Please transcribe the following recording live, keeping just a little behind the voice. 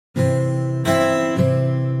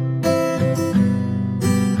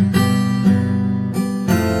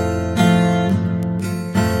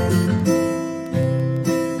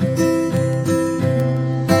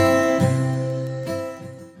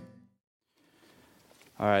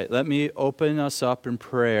All right, let me open us up in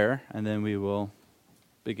prayer, and then we will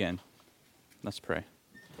begin. Let's pray.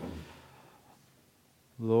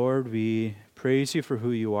 Lord, we praise you for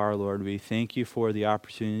who you are, Lord. We thank you for the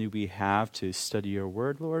opportunity we have to study your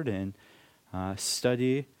word, Lord, and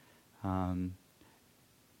study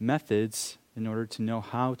methods in order to know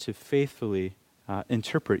how to faithfully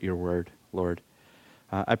interpret your word, Lord.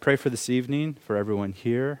 I pray for this evening, for everyone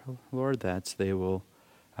here, Lord, that they will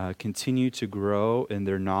continue to grow in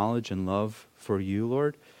their knowledge and love for you,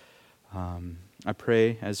 Lord. I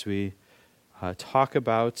pray as we talk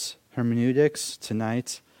about hermeneutics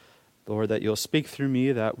tonight, Lord, that you'll speak through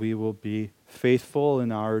me, that we will be faithful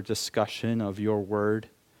in our discussion of your word,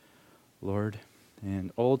 Lord.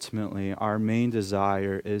 And ultimately, our main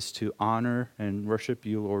desire is to honor and worship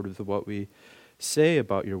you, Lord, with what we say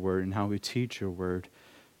about your word and how we teach your word,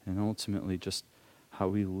 and ultimately just how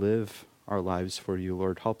we live our lives for you,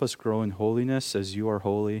 Lord. Help us grow in holiness as you are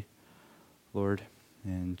holy, Lord,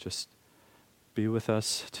 and just be with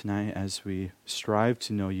us tonight as we strive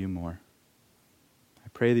to know you more. I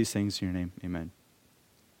pray these things in your name. Amen.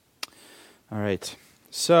 All right.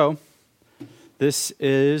 So, this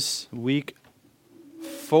is week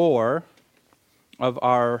 4 of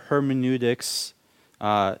our hermeneutics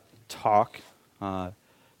talk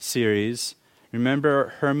series.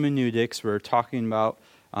 Remember, hermeneutics, we're talking about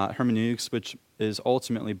hermeneutics, which is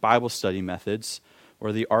ultimately Bible study methods,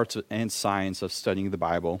 or the art and science of studying the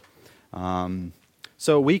Bible.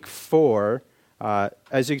 So week 4,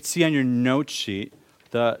 as you can see on your note sheet,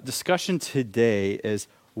 the discussion today is,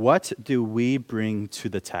 what do we bring to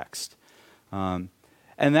the text? And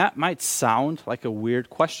that might sound like a weird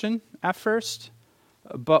question at first,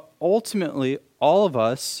 but ultimately, all of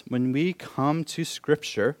us, when we come to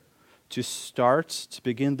Scripture to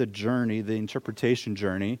begin the journey, the interpretation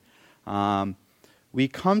journey, we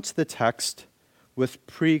come to the text with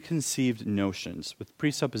preconceived notions, with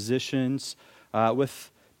presuppositions,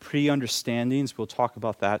 with pre-understandings. We'll talk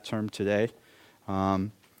about that term today.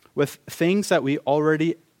 With things that we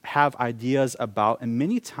already have ideas about, and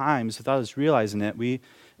many times, without us realizing it, we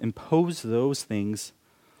impose those things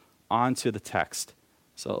onto the text.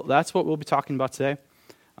 So that's what we'll be talking about today.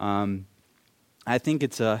 I think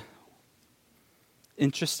it's a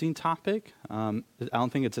interesting topic. I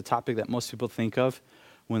don't think it's a topic that most people think of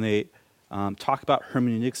when they talk about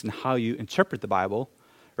hermeneutics and how you interpret the Bible,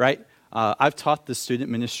 right? I've taught the student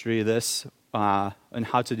ministry this and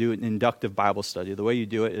how to do an inductive Bible study. The way you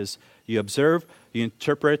do it is you observe, you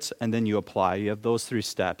interpret, and then you apply. You have those 3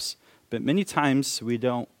 steps. But many times we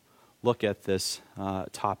don't look at this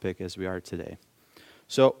topic as we are today.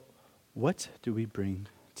 So what do we bring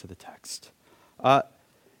to the text?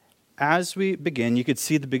 As we begin, you could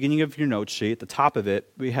see the beginning of your note sheet, at the top of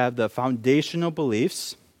it, we have the foundational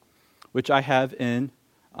beliefs, which I have in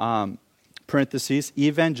parentheses,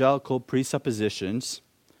 evangelical presuppositions,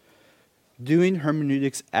 doing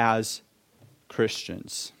hermeneutics as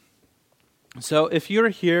Christians. So if you're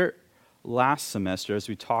here last semester, as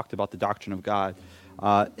we talked about the doctrine of God,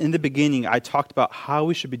 in the beginning, I talked about how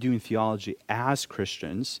we should be doing theology as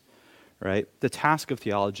Christians, right? The task of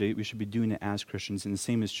theology, we should be doing it as Christians, and the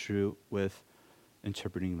same is true with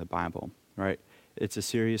interpreting the Bible, right? It's a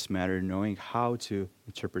serious matter knowing how to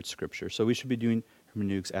interpret Scripture. So we should be doing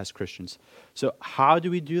hermeneutics as Christians. So how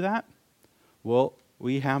do we do that? Well,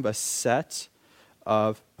 we have a set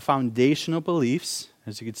of foundational beliefs,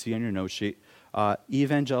 as you can see on your note sheet,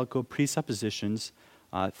 evangelical presuppositions,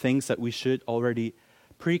 things that we should already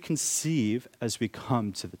preconceive as we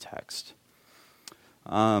come to the text.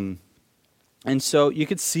 And so you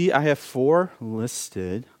can see I have 4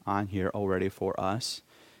 listed on here already for us,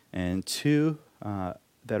 and 2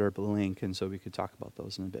 that are blank, and so we could talk about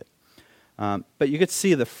those in a bit. But you could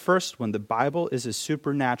see the first one, the Bible is a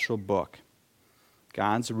supernatural book.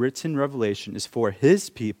 God's written revelation is for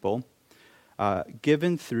his people,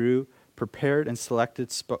 given through prepared and selected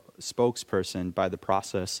spokesperson by the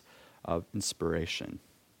process of inspiration.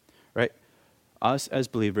 Right? Us as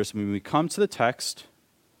believers, when we come to the text,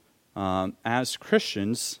 as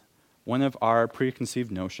Christians, one of our preconceived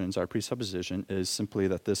notions, our presupposition, is simply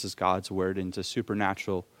that this is God's word and it's a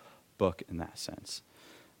supernatural book in that sense.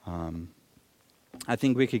 I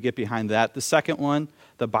think we could get behind that. The second one,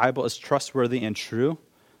 the Bible is trustworthy and true.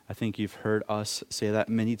 I think you've heard us say that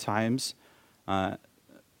many times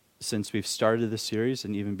since we've started the series,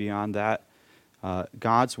 and even beyond that.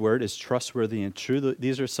 God's word is trustworthy and true.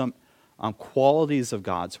 These are some qualities of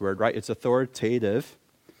God's word, right? It's authoritative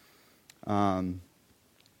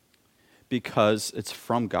because it's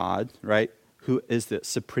from God, right? Who is the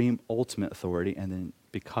supreme ultimate authority, and then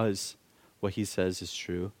because what he says is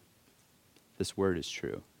true, this word is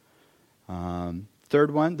true.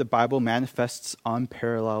 Third one, the Bible manifests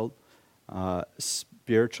unparalleled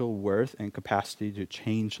spiritual worth and capacity to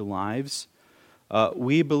change lives.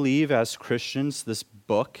 We believe as Christians this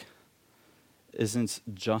book isn't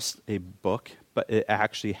just a book, but it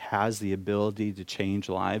actually has the ability to change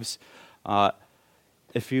lives.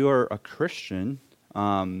 If you are a Christian,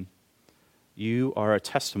 you are a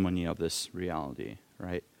testimony of this reality,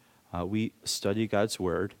 right? We study God's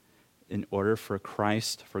word in order for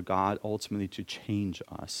Christ, for God ultimately to change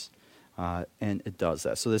us. And it does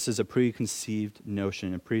that. So this is a preconceived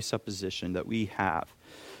notion, a presupposition that we have.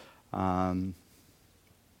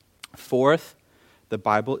 Fourth, the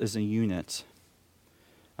Bible is a unit,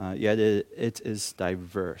 yet it is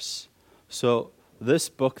diverse. So this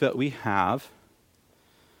book that we have,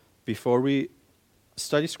 before we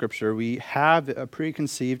study Scripture, we have a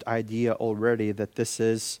preconceived idea already that this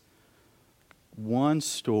is one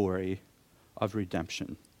story of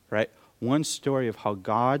redemption, right? One story of how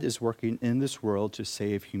God is working in this world to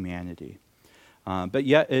save humanity. But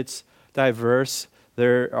yet it's diverse.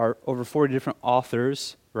 There are over 40 different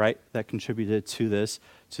authors, right, that contributed to this,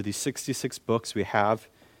 to these 66 books we have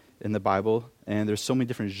in the Bible. And there's so many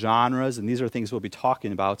different genres, and these are things we'll be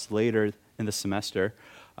talking about later in the semester.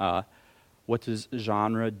 What does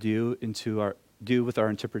genre do with our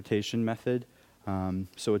interpretation method?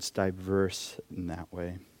 So it's diverse in that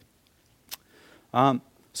way.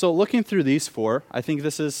 So looking through these four, I think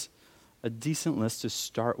this is a decent list to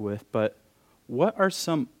start with, but what are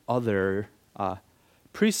some other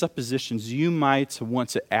presuppositions you might want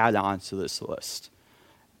to add on to this list?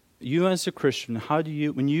 You as a Christian,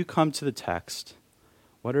 when you come to the text,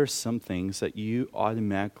 what are some things that you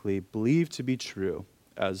automatically believe to be true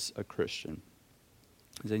as a Christian?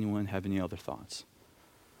 Does anyone have any other thoughts?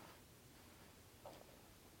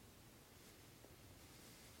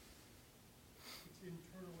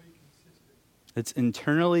 It's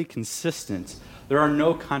internally consistent. There are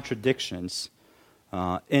no contradictions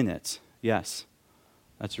in it. Yes,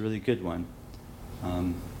 that's a really good one.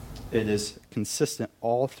 It is consistent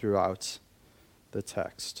all throughout the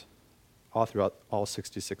text, all throughout all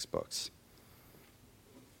 66 books.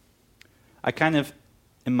 I kind of,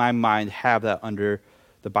 in my mind, have that under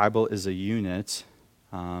the Bible is a unit.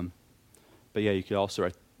 But yeah, you could also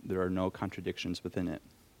write there are no contradictions within it.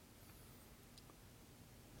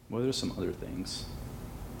 What are some other things?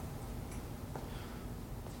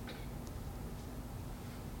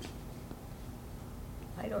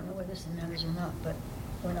 I don't know whether this matters or not, but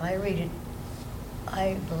when I read it,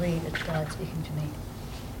 I believe it's God speaking to me.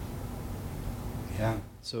 Yeah,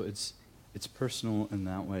 so it's personal in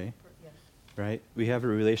that way, Yes. right? We have a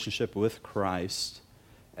relationship with Christ,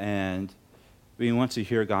 and we want to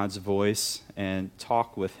hear God's voice and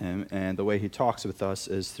talk with him, and the way he talks with us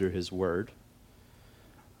is through his word.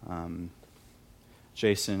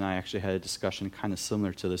 Jason and I actually had a discussion kind of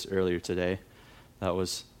similar to this earlier today. That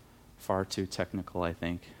was far too technical, I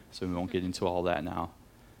think, so we won't get into all that now.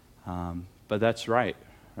 But that's right?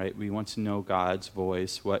 We want to know God's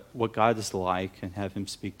voice, what God is like, and have him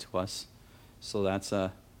speak to us. So that's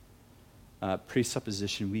a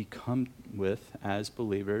presupposition we come with as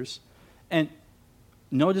believers. And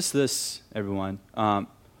notice this, everyone.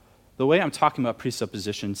 The way I'm talking about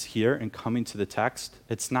presuppositions here and coming to the text,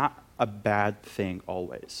 it's not a bad thing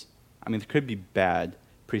always. I mean, there could be bad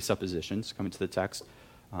presuppositions coming to the text,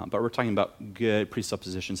 but we're talking about good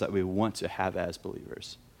presuppositions that we want to have as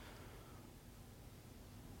believers.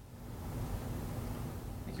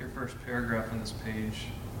 I think your first paragraph on this page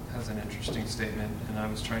has an interesting statement, and I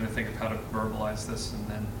was trying to think of how to verbalize this, and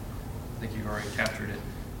then I think you've already captured it.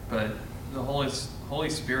 But the Holy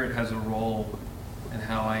Spirit has a role in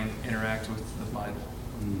how I interact with the Bible.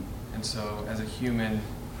 Mm. And so as a human,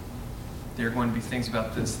 there are going to be things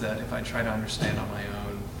about this that if I try to understand on my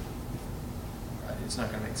own, it's not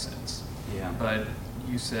going to make sense. Yeah. But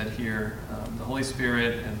you said here, the Holy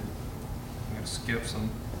Spirit, and I'm going to skip some,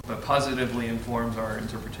 but positively informs our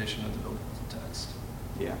interpretation of the biblical text.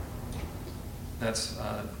 Yeah. That's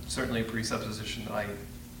certainly a presupposition that I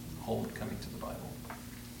hold coming to the Bible.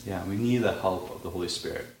 Yeah, we need the help of the Holy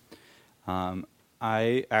Spirit.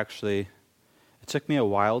 It took me a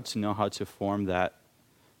while to know how to form that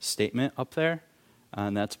statement up there,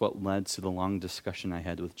 and that's what led to the long discussion I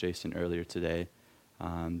had with Jason earlier today,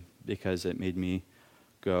 because it made me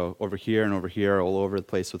go over here and over here, all over the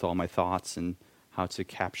place with all my thoughts and how to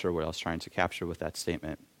capture what I was trying to capture with that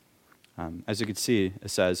statement. As you can see, it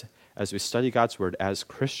says, as we study God's word as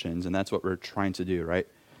Christians, and that's what we're trying to do, right?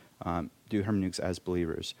 Do hermeneutics as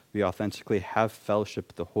believers. We authentically have fellowship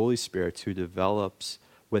with the Holy Spirit who develops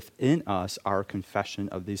within us our confession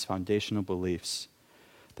of these foundational beliefs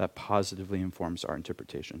that positively informs our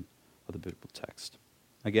interpretation of the biblical text.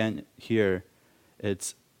 Again, here,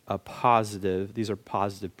 it's a positive, these are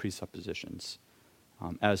positive presuppositions,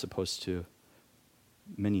 as opposed to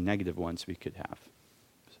many negative ones we could have.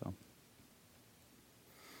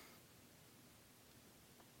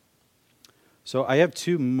 So I have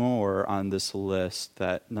two more on this list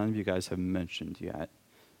that none of you guys have mentioned yet.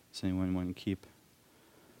 Does anyone want to keep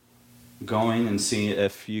going and see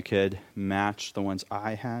if you could match the ones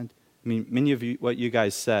I had? I mean, many of you, what you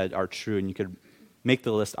guys said are true, and you could make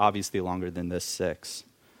the list obviously longer than this 6.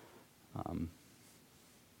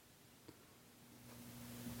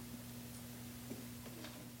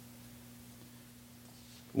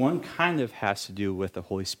 One kind of has to do with the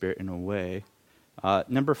Holy Spirit in a way.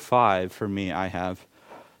 Number 5 for me, I have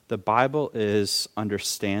the Bible is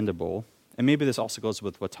understandable, and maybe this also goes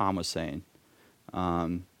with what Tom was saying.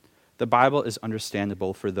 The Bible is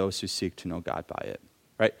understandable for those who seek to know God by it,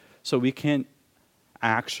 right? So we can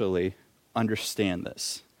actually understand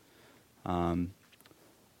this.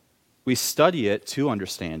 We study it to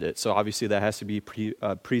understand it, so obviously that has to be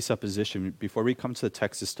presupposition. Before we come to the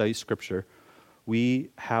text to study Scripture, we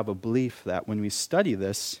have a belief that when we study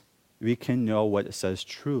this, we can know what it says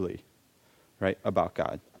truly, right, about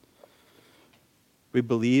God. We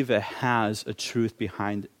believe it has a truth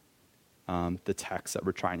behind the text that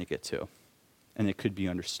we're trying to get to, and it could be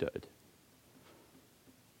understood.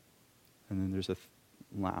 And then there's a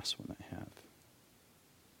last one I have.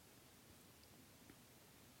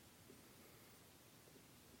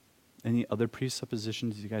 Any other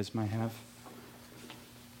presuppositions you guys might have?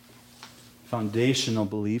 Foundational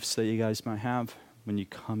beliefs that you guys might have when you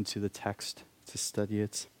come to the text to study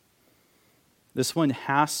it. This one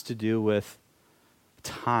has to do with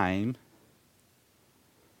time.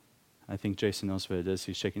 I think Jason knows what it is.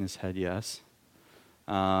 He's shaking his head, yes.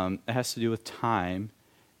 It has to do with time.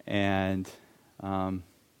 And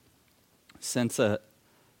since the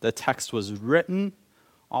text was written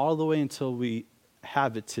all the way until we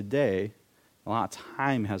have it today, a lot of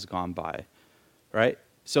time has gone by, right?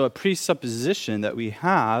 So a presupposition that we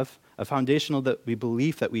have, a foundational that we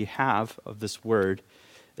believe that we have of this word,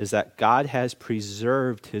 is that God has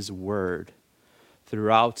preserved his word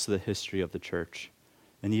throughout the history of the church,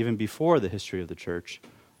 and even before the history of the church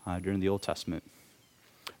during the Old Testament,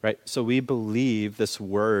 right? So we believe this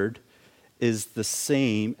word is the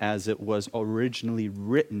same as it was originally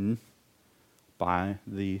written by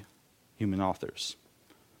the human authors.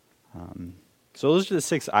 So those are the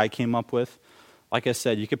 6 I came up with. Like I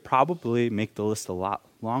said, you could probably make the list a lot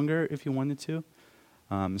longer if you wanted to,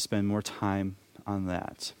 spend more time on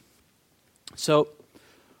that. So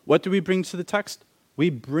what do we bring to the text? We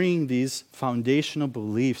bring these foundational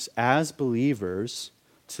beliefs as believers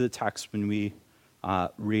to the text when we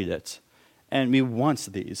read it. And we want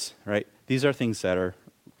these, right? These are things that are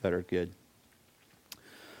good.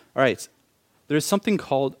 All right, there's something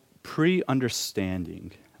called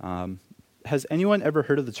pre-understanding. Has anyone ever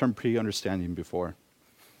heard of the term pre-understanding before?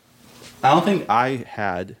 I don't think I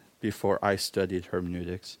had before I studied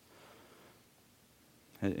hermeneutics.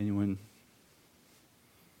 Had anyone?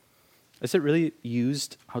 Is it really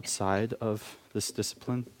used outside of this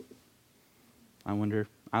discipline? I wonder.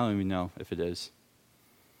 I don't even know if it is.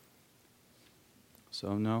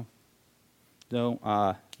 So no? No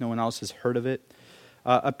one else has heard of it?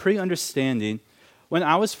 A pre-understanding. When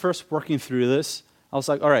I was first working through this, I was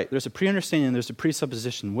like, all right, there's a pre-understanding and there's a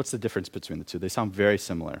presupposition. What's the difference between the two? They sound very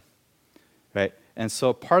similar, right? And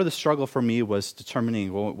so part of the struggle for me was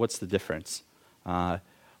determining, well, what's the difference?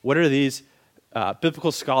 What are these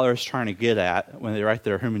biblical scholars trying to get at when they write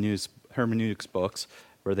their hermeneutics books,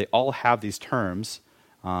 where they all have these terms?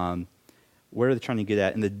 What are they trying to get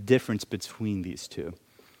at, and the difference between these two?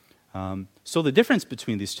 So the difference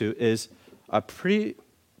between these two is a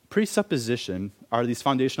presupposition are these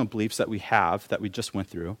foundational beliefs that we have, that we just went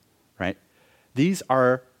through, right? These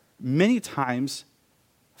are many times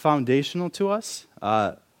foundational to us.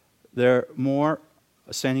 They're more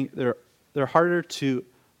standing. They're harder to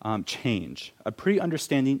change. A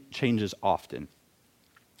pre-understanding changes often,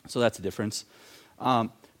 so that's a difference.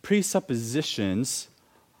 Presuppositions,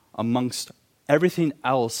 amongst everything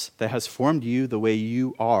else that has formed you the way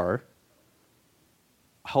you are,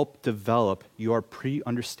 help develop your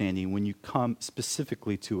pre-understanding when you come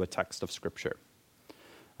specifically to a text of Scripture.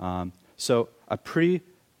 So a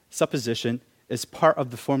presupposition is part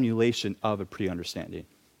of the formulation of a pre-understanding.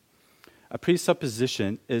 A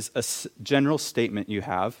presupposition is a general statement you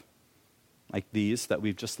have, like these that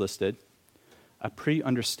we've just listed. A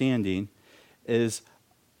pre-understanding is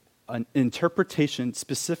an interpretation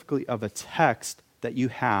specifically of a text that you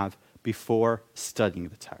have before studying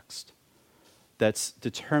the text. That's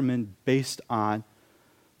determined based on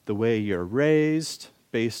the way you're raised,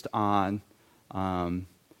 based on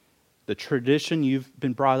the tradition you've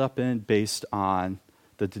been brought up in, based on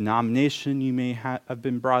the denomination you may have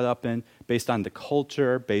been brought up in, based on the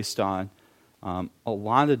culture, based on a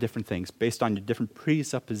lot of different things, based on your different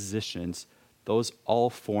presuppositions. Those all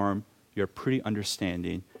form your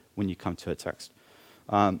pre-understanding when you come to a text.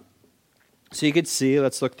 So you could see,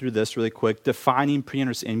 let's look through this really quick, defining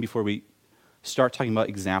pre-understanding before we start talking about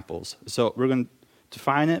examples. So we're going to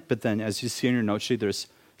define it, but then as you see in your note sheet, there's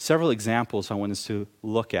several examples I want us to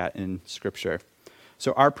look at in Scripture.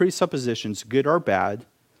 So our presuppositions, good or bad,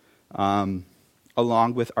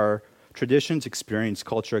 along with our traditions, experience,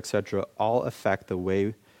 culture, etc., all affect the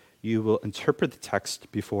way you will interpret the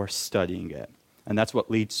text before studying it. And that's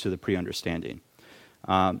what leads to the pre-understanding.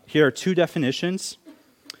 Here are two definitions.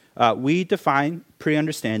 We define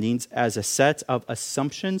pre-understandings as a set of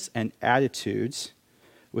assumptions and attitudes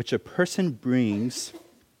which a person brings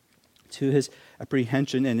to his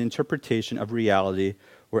apprehension and interpretation of reality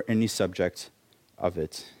or any subject of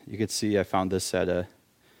it. You could see I found this at a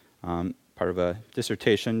part of a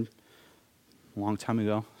dissertation a long time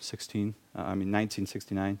ago,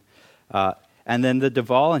 1969. And then the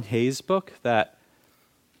Duvall and Hayes book that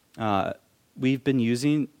we've been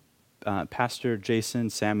using, Pastor Jason,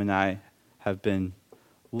 Sam, and I have been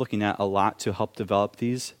looking at a lot to help develop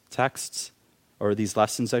these texts, or these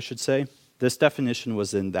lessons, I should say. This definition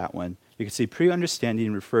was in that one. You can see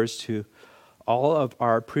pre-understanding refers to all of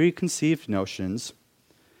our preconceived notions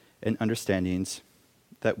and understandings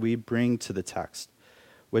that we bring to the text,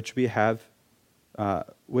 which have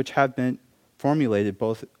been formulated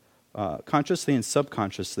both consciously and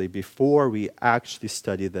subconsciously before we actually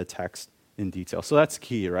study the text in detail. So that's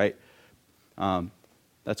key, right?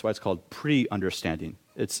 That's why it's called pre-understanding.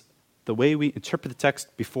 It's the way we interpret the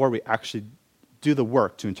text before we actually do the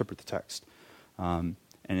work to interpret the text.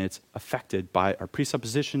 And it's affected by our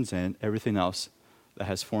presuppositions and everything else that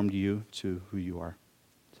has formed you to who you are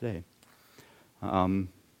today.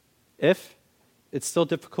 If it's still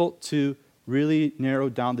difficult to really narrow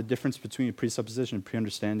down the difference between a presupposition and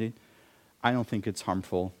pre-understanding, I don't think it's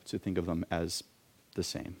harmful to think of them as the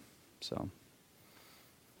same. So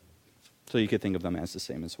you could think of them as the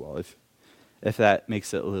same as well, if that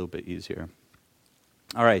makes it a little bit easier.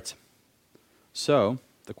 All right. So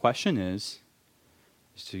the question is,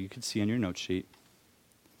 so you can see in your note sheet,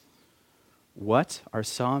 what are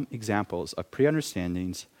some examples of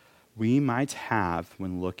pre-understandings we might have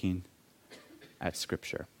when looking at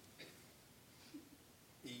Scripture?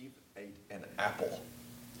 Eve ate an apple.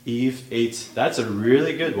 Eve ate, that's a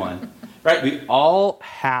really good one. Right, we all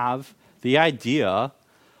have the idea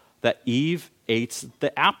that Eve ate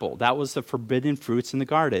the apple. That was the forbidden fruits in the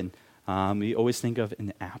garden. We always think of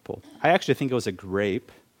an apple. I actually think it was a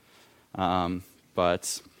grape.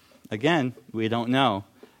 But again, we don't know.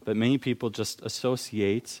 But many people just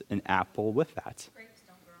associate an apple with that. Grapes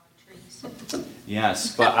don't grow on trees.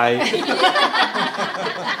 Yes, but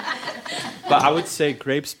I would say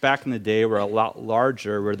grapes back in the day were a lot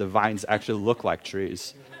larger, where the vines actually look like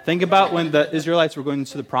trees. Think about when the Israelites were going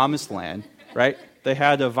into the Promised Land, right? They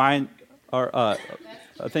had a vine, or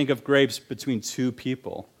think of grapes between two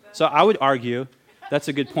people. So I would argue that's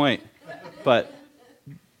a good point, but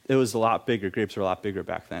it was a lot bigger. Grapes were a lot bigger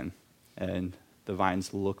back then, and the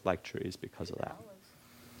vines looked like trees because of that.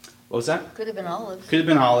 What was that? Could have been olives. Could have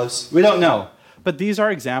been olives. We don't know. But these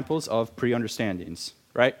are examples of pre-understandings,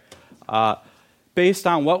 right? Based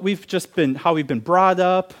on what how we've been brought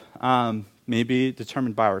up, maybe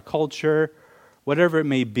determined by our culture, whatever it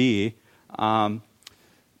may be.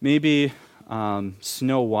 Maybe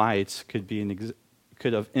Snow White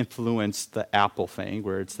could have influenced the apple thing,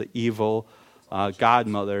 where it's the evil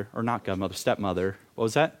godmother, or not godmother, stepmother. What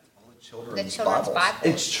was that? The children's Children's Bibles. Bible.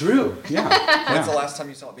 It's true. Yeah. When's the Yeah. last time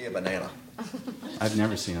you saw it be a banana? I've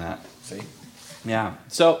never seen that. See? Yeah.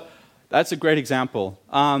 So that's a great example.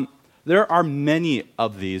 There are many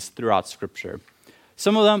of these throughout Scripture.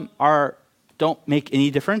 Some of them don't make any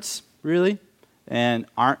difference, really, and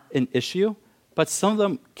aren't an issue. But some of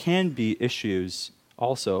them can be issues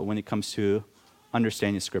also when it comes to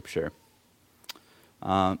understanding Scripture.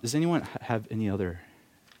 Does anyone have any other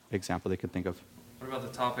example they could think of? What about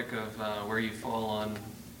the topic of where you fall on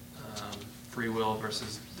free will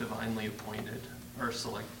versus divinely appointed, or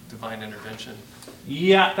select divine intervention?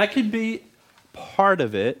 Yeah, that could be part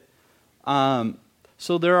of it.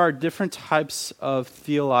 So there are different types of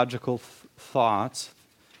theological thoughts,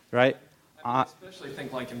 right? I especially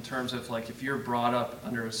think like in terms of like if you're brought up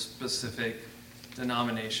under a specific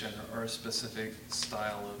denomination or a specific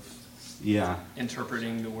style of Yeah.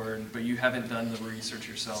 interpreting the word, but you haven't done the research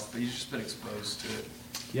yourself, but you've just been exposed to it.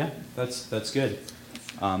 Yeah, that's good.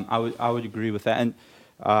 I would agree with that, and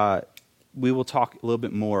we will talk a little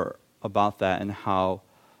bit more about that and how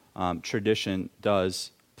tradition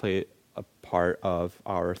does play a part of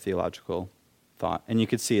our theological thought. And you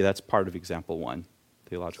can see that's part of example 1,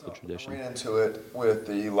 theological tradition. Read into it with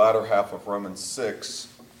the latter half of Romans 6.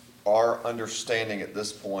 Our understanding at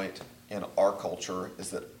this point in our culture is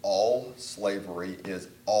that all slavery is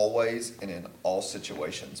always and in all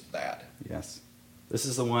situations bad. Yes. This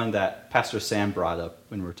is the one that Pastor Sam brought up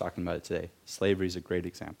when we were talking about it today. Slavery is a great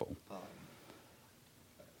example.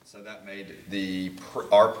 So that made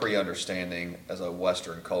our pre-understanding as a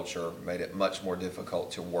Western culture made it much more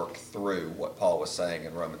difficult to work through what Paul was saying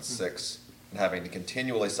in Romans 6 and having to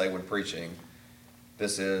continually say when preaching,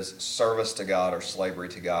 this is service to God or slavery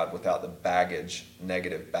to God without the baggage,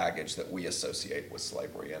 negative baggage that we associate with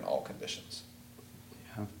slavery in all conditions.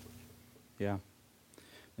 Yeah.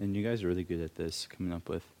 And you guys are really good at this, coming up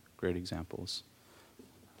with great examples.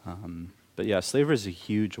 But yeah, slavery is a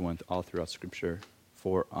huge one all throughout Scripture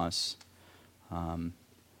for us,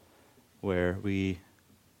 where we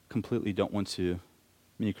completely don't want to,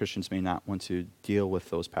 many Christians may not want to deal with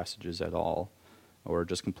those passages at all, or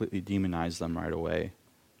just completely demonize them right away,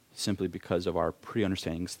 simply because of our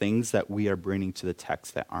pre-understandings, things that we are bringing to the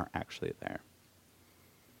text that aren't actually there.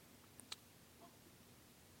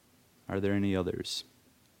 Are there any others?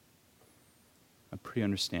 A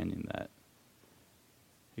pre-understanding that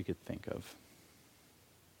you could think of?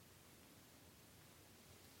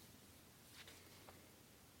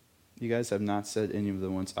 You guys have not said any of the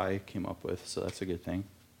ones I came up with, so that's a good thing.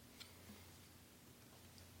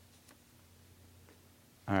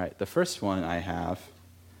 All right, the first one I have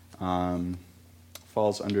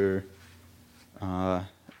falls under a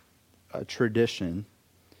tradition,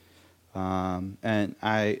 and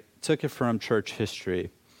I took it from church history.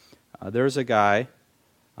 There was a guy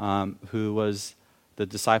who was the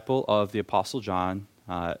disciple of the Apostle John.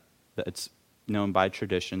 That's known by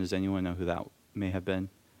tradition. Does anyone know who that may have been?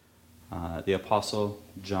 The Apostle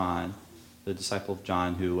John, the disciple of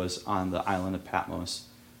John, who was on the island of Patmos.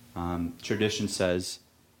 Tradition says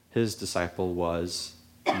his disciple was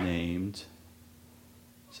named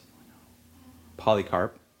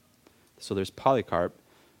Polycarp. So there's Polycarp,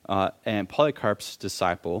 and Polycarp's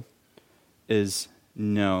disciple is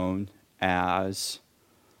known as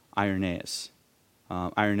Irenaeus,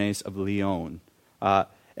 Irenaeus of Lyon.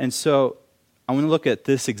 And so I want to look at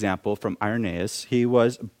this example from Irenaeus. He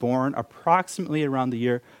was born approximately around the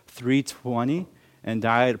year 320 and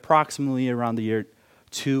died approximately around the year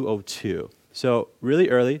 202. So really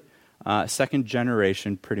early, second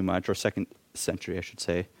generation pretty much, or second century I should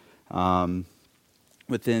say,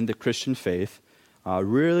 within the Christian faith,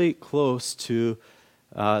 really close to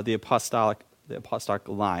the apostolic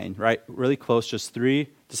line, right? Really close, just 3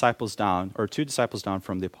 disciples down, or 2 disciples down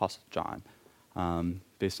from the Apostle John,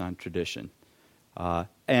 based on tradition.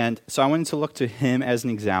 And so I wanted to look to him as an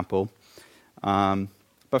example.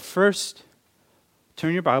 But first,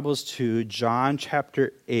 turn your Bibles to John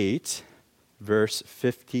chapter 8, verse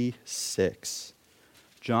 56.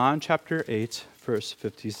 John chapter 8, verse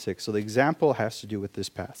 56. So the example has to do with this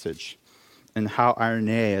passage and how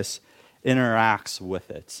Irenaeus interacts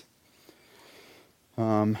with it.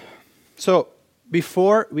 So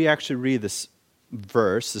before we actually read this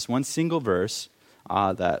verse, this one single verse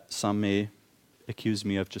that some may accuse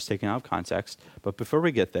me of just taking out of context, but before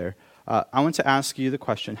we get there, I want to ask you the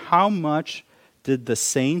question, how much did the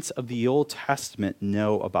saints of the Old Testament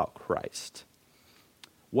know about Christ?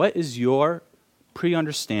 What is your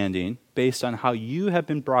pre-understanding based on how you have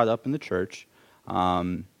been brought up in the church,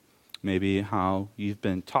 maybe how you've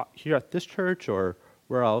been taught here at this church or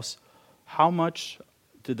where else? How much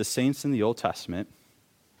did the saints in the Old Testament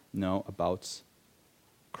know about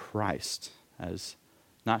Christ as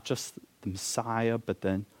not just the Messiah, but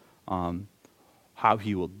then how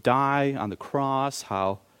he will die on the cross,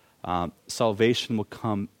 how salvation will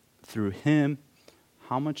come through him?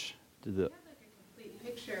 How much did the... It had like a complete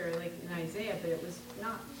picture like in Isaiah, but it was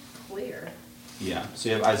not clear. Yeah, so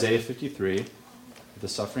you have Isaiah 53, the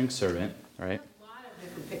suffering servant, right? A lot of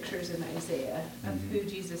different pictures in Isaiah of who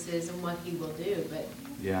Jesus is and what he will do, but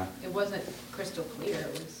Yeah. it wasn't crystal clear.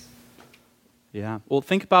 It was. Yeah. Well,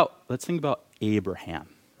 let's think about Abraham,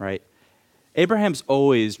 right? Abraham's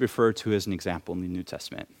always referred to as an example in the New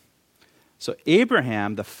Testament. So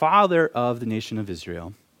Abraham, the father of the nation of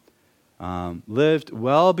Israel, lived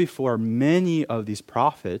well before many of these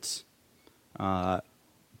prophets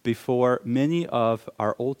before many of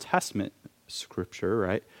our Old Testament scripture,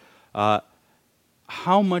 right?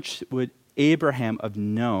 How much would Abraham have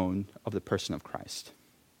known of the person of Christ?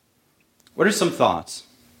 What are some thoughts?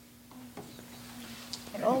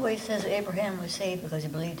 It always says Abraham was saved because he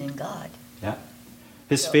believed in God. Yeah.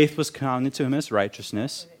 His faith was counted to him as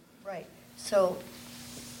righteousness. Right. So,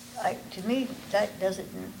 to me, that doesn't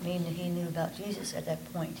mean that he knew about Jesus at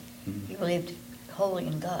that point. Mhm. He believed wholly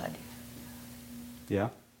in God. Yeah.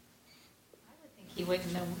 I would think he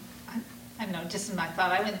wouldn't know, I don't know, just in my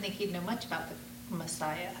thought, I wouldn't think he'd know much about the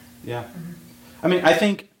Messiah. Yeah. I mean, I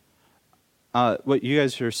think what you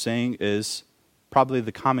guys are saying is probably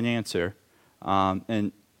the common answer,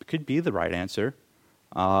 and could be the right answer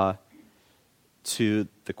to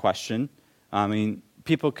the question. I mean,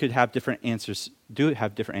 people could have different answers, do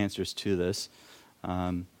have different answers to this.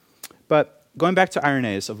 But going back to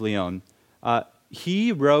Irenaeus of Lyon,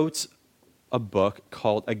 he wrote a book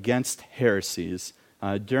called Against Heresies.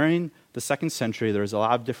 During the 2nd century, there was a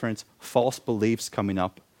lot of different false beliefs coming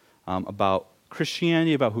up about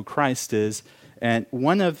Christianity, about who Christ is. And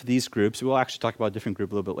one of these groups, we'll actually talk about a different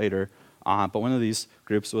group a little bit later, but one of these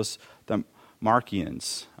groups was the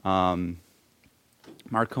Marcionians.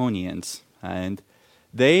 And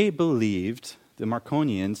they believed, the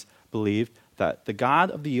Marcionians believed, that the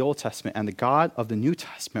God of the Old Testament and the God of the New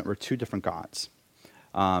Testament were two different gods.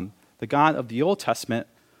 The God of the Old Testament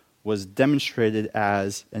was demonstrated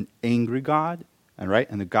as an angry God,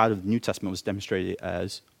 and the God of the New Testament was demonstrated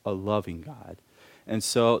as a loving God. And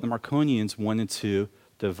so the Marcionians wanted to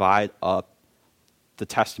divide up the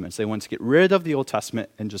Testaments. They wanted to get rid of the Old Testament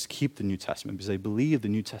and just keep the New Testament because they believed the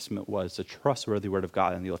New Testament was the trustworthy Word of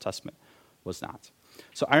God and the Old Testament was not.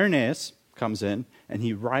 So Irenaeus comes in and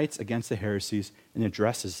he writes against the heresies and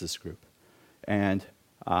addresses this group. And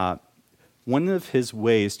one of his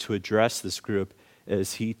ways to address this group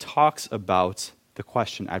is he talks about the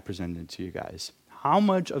question I presented to you guys. How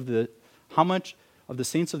much of the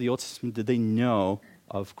saints of the Old Testament did they know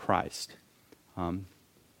of Christ?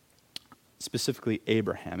 Specifically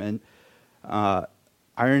Abraham. And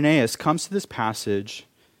Irenaeus comes to this passage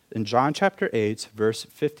in John chapter 8, verse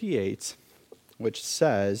 58, which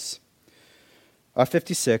says,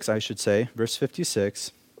 56, I should say, verse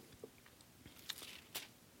 56,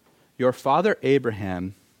 "Your father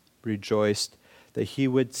Abraham rejoiced that he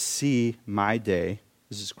would see my day."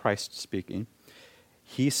 This is Christ speaking.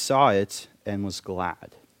 "He saw it and was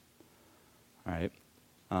glad." All right.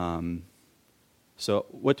 So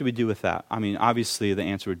what do we do with that? I mean, obviously the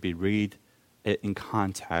answer would be read it in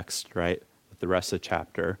context, right, with the rest of the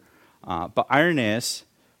chapter. But Irenaeus,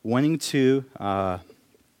 wanting to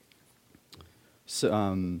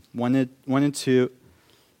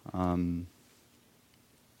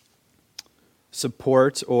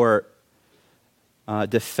support or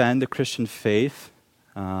defend the Christian faith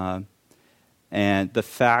and the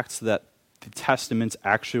fact that the Testaments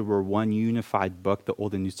actually were one unified book, the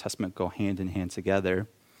Old and New Testament go hand in hand together.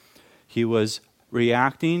 He was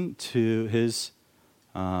reacting to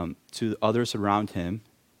to others around him,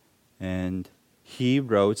 and he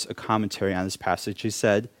wrote a commentary on this passage. He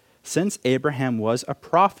said, "Since Abraham was a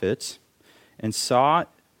prophet and saw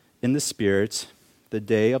in the Spirit the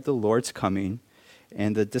day of the Lord's coming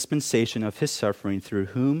and the dispensation of his suffering, through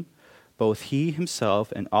whom both he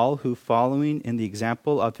himself and all who, following in the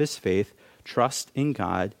example of his faith, trust in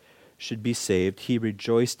God, should be saved, he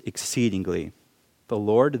rejoiced exceedingly. The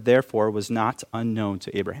Lord, therefore, was not unknown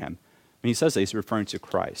to Abraham." When he says that, he's referring to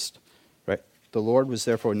Christ, right? "The Lord was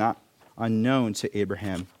therefore not unknown to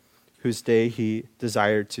Abraham, whose day he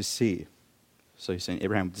desired to see." So he's saying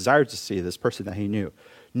Abraham desired to see this person that he knew.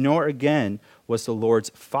 "Nor again was the Lord's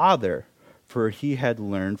father, for he had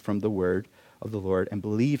learned from the word of the Lord and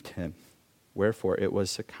believed him. Wherefore it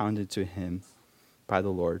was accounted to him by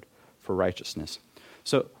the Lord for righteousness."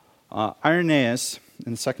 So Irenaeus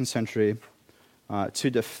in the 2nd century, to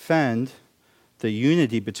defend the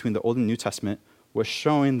unity between the Old and New Testament, was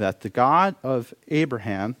showing that the God of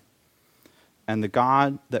Abraham and the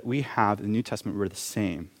God that we have in the New Testament were the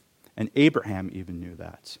same. And Abraham even knew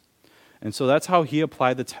that. And so that's how he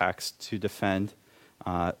applied the text to defend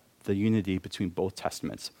the unity between both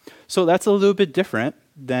Testaments. So that's a little bit different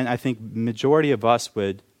than I think majority of us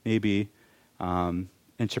would maybe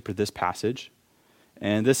interpret this passage.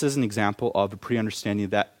 And this is an example of a pre-understanding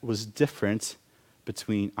that was different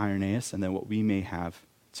between Irenaeus and then what we may have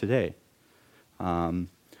today.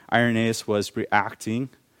 Irenaeus was reacting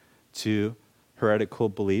to heretical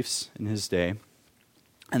beliefs in his day,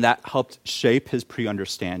 and that helped shape his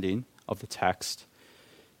pre-understanding of the text.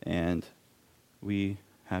 And we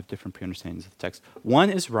have different pre-understandings of the text. One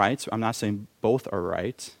is right. I'm not saying both are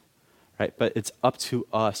right, right? But it's up to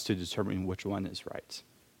us to determine which one is right.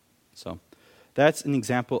 So that's an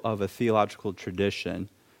example of a theological tradition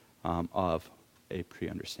of a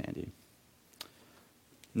pre-understanding.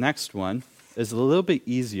 Next one is a little bit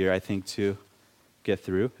easier, I think, to get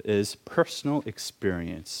through, is personal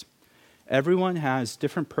experience. Everyone has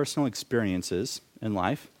different personal experiences in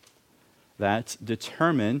life that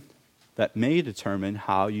may determine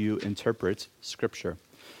how you interpret Scripture.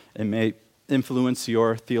 It may influence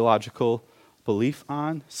your theological belief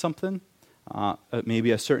on something,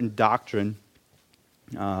 maybe a certain doctrine.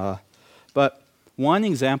 But one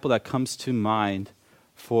example that comes to mind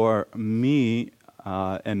for me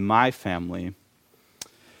and my family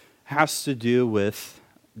has to do with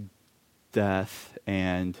death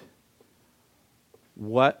and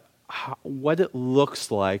what it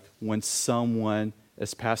looks like when someone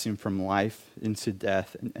is passing from life into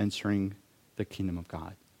death and entering the kingdom of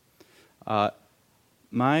God.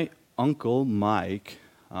 My uncle Mike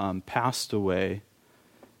passed away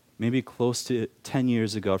maybe close to 10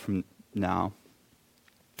 years ago from now.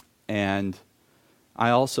 And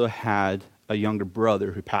I also had a younger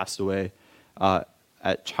brother who passed away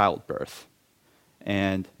at childbirth.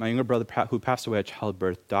 And my younger brother who passed away at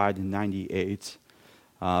childbirth died in 98.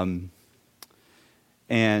 And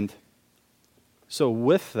so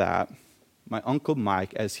with that, my Uncle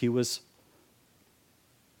Mike, as he was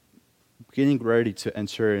getting ready to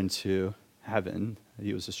enter into heaven,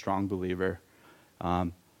 he was a strong believer.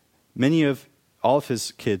 All of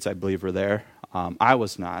his kids, I believe, were there. I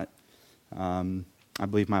was not. I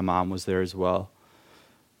believe my mom was there as well.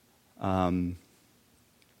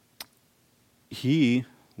 He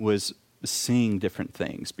was seeing different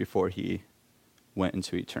things before he went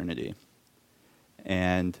into eternity.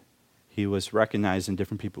 And he was recognizing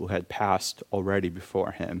different people who had passed already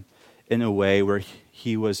before him in a way where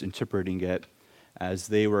he was interpreting it as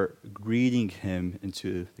they were greeting him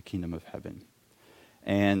into the kingdom of heaven.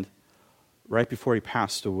 And right before he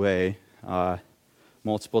passed away,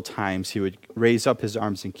 multiple times he would raise up his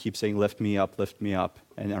arms and keep saying, "Lift me up, lift me up."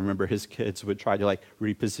 And I remember his kids would try to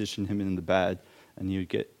reposition him in the bed, and he would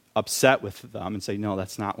get upset with them and say, "No,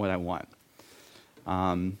 that's not what I want."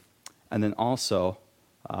 And then also,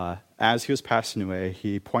 as he was passing away,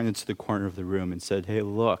 he pointed to the corner of the room and said, "Hey,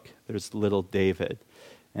 look, there's little David."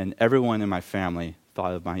 And everyone in my family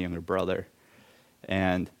thought of my younger brother.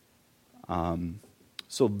 And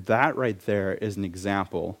so that right there is an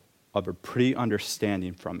example of a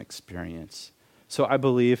pre-understanding from experience. So I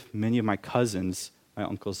believe many of my cousins, my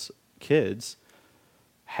uncle's kids,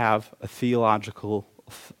 have a theological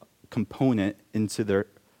component into their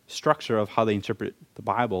structure of how they interpret the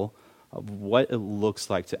Bible, of what it looks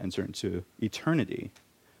like to enter into eternity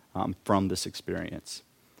from this experience.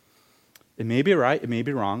 It may be right, it may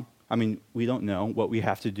be wrong. I mean, we don't know. What we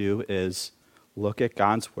have to do is look at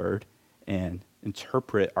God's word and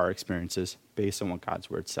interpret our experiences based on what God's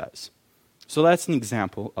word says. So that's an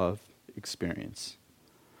example of experience.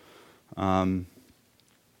 Does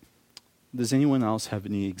anyone else have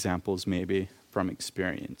any examples maybe from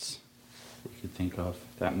experience that you could think of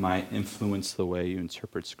that might influence the way you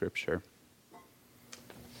interpret Scripture?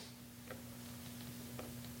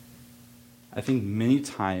 I think many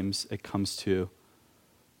times it comes to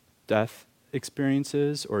death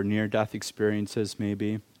experiences or near-death experiences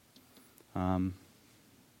maybe,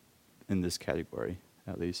 in this category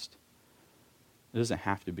at least. It doesn't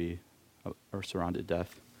have to be or surrounded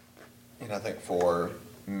death. And I think for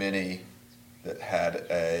many that had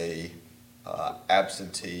a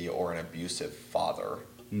absentee or an abusive father,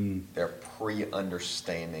 their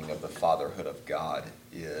pre-understanding of the fatherhood of God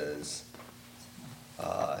is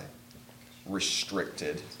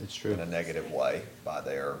restricted in a negative way by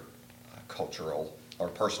their cultural or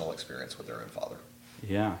personal experience with their own father.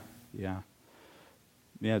 Yeah.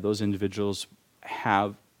 Those individuals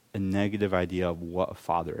have a negative idea of what a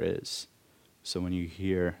father is. So when you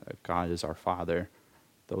hear that God is our Father,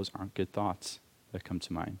 those aren't good thoughts that come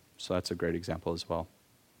to mind. So that's a great example as well.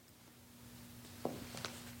 All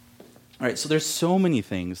right, so there's so many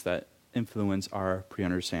things that influence our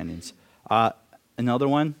pre-understandings. Another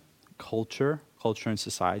one, culture. Culture and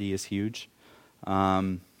society is huge.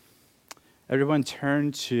 Everyone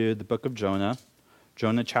turn to the book of Jonah.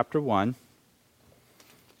 Jonah chapter 1.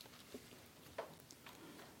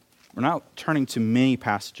 We're not turning to many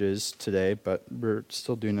passages today, but we're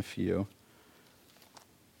still doing a few.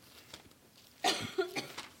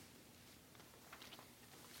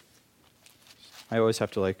 I always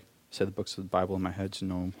have to say the books of the Bible in my head to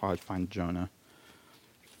know how I'd find Jonah.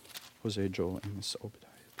 Hosea, Joel, Amos, Obadiah.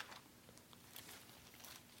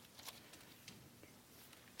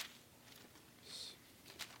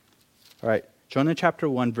 All right, Jonah chapter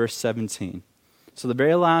 1, verse 17. So the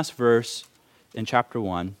very last verse in chapter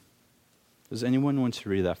 1. Does anyone want to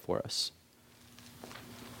read that for us?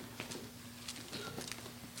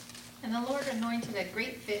 And the Lord anointed a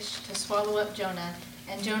great fish to swallow up Jonah,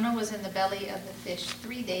 and Jonah was in the belly of the fish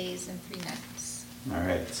 3 days and 3 nights. All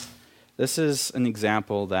right. This is an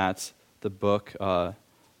example that the book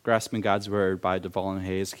Grasping God's Word by Duvall and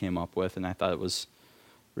Hayes came up with, and I thought it was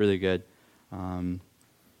really good.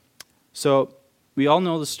 So we all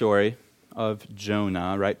know the story of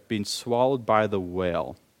Jonah, right, being swallowed by the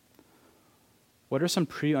whale. What are some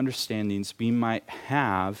pre-understandings we might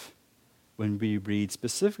have when we read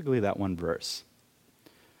specifically that one verse?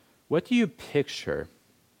 What do you picture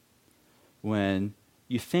when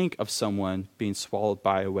you think of someone being swallowed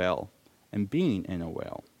by a whale and being in a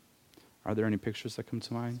whale? Are there any pictures that come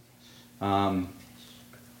to mind?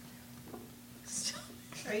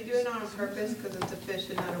 Are you doing it on purpose because it's a fish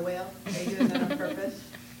and not a whale? Are you doing that on purpose?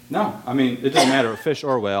 No, I mean, it doesn't matter, fish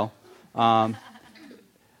or whale. You're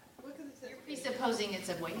presupposing it's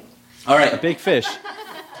a whale. All right, a big fish.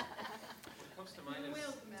 Comes to mind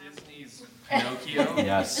is Disney's Pinocchio.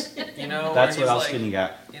 Yes, You know, that's where what I he's was getting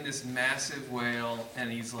at. in this massive whale,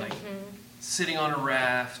 and he's like sitting on a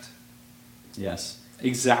raft. Yes,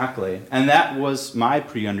 exactly. And that was my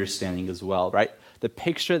pre-understanding as well, right? The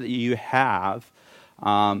picture that you have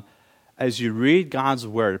as you read God's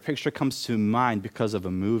Word, a picture comes to mind because of a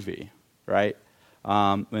movie, right?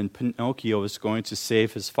 When Pinocchio was going to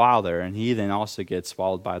save his father, and he then also gets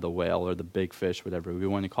swallowed by the whale or the big fish, whatever we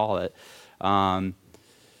want to call it. I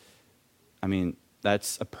mean,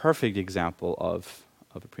 that's a perfect example of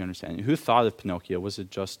a pre-understanding. Who thought of Pinocchio? Was it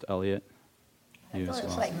just Elliot? I You thought as it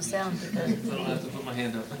was well. Sight and Sound I don't because have to put my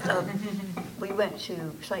hand up. we went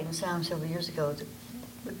to Sight and Sound several years ago,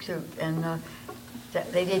 and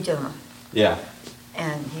they did Jonah. Yeah.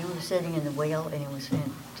 And he was sitting in the whale, and it was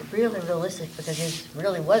really realistic because it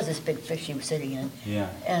really was this big fish he was sitting in. Yeah.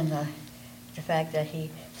 And the fact that he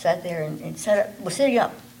sat there and was sitting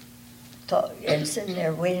up and sitting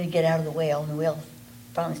there waiting to get out of the whale, and the whale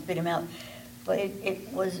finally spit him out. But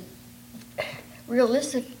it was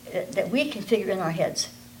realistic that we can figure in our heads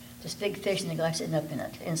this big fish and the guy sitting up in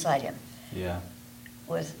it, inside him, Yeah.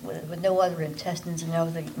 with no other intestines and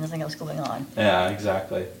nothing else going on. Yeah,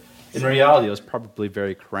 exactly. In reality, it was probably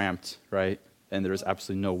very cramped, right? And there was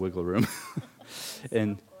absolutely no wiggle room.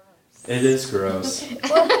 And it is gross.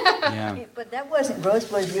 Well, Yeah. but that wasn't gross,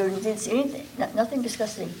 was you didn't see anything, nothing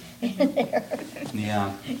disgusting in there.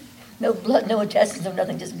 Yeah. No blood, no intestines, no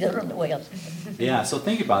nothing, just good on the whale. Yeah, so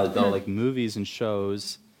think about it, though. Like, movies and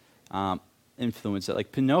shows influence it.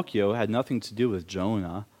 Like, Pinocchio had nothing to do with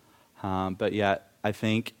Jonah, but yet I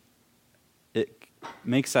think it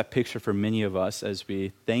makes that picture for many of us as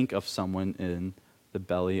we think of someone in the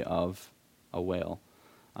belly of a whale.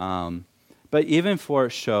 But even for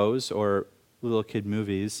shows or little kid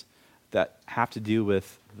movies that have to do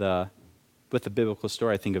with the biblical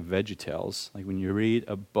story, I think of VeggieTales. Like when you read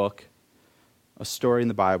a book, a story in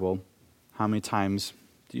the Bible, how many times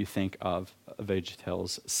do you think of a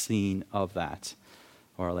VeggieTales scene of that?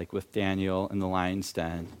 Or like with Daniel in the lion's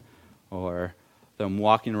den, or them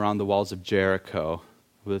walking around the walls of Jericho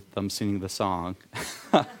with them singing the song.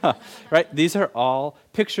 Right? These are all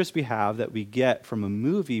pictures we have that we get from a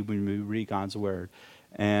movie when we read God's Word.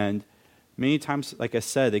 And many times, like I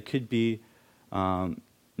said, they could be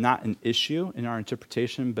not an issue in our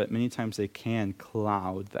interpretation, but many times they can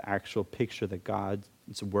cloud the actual picture that God's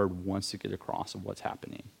Word wants to get across of what's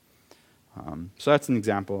happening. So that's an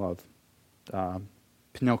example of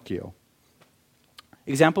Pinocchio.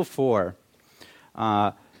 Example 4.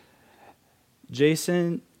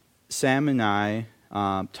 Jason, Sam, and I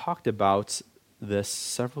talked about this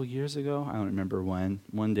several years ago. I don't remember when.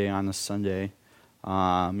 One day on a Sunday.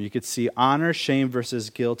 You could see honor, shame versus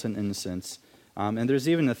guilt and innocence. And there's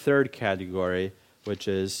even a third category, which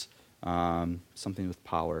is something with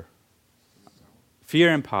power.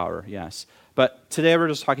 Fear and power, yes. But today we're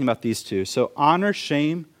just talking about these two. So honor,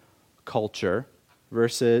 shame culture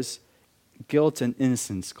versus guilt and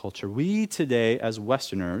innocence culture. We today, as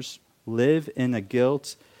Westerners, live in a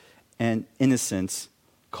guilt and innocence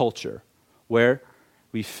culture where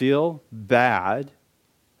we feel bad,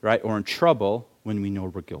 right, or in trouble when we know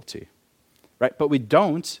we're guilty, right? But we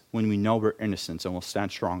don't when we know we're innocent, and we'll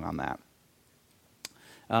stand strong on that.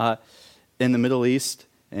 In the Middle East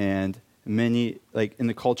and many, like in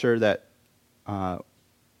the culture that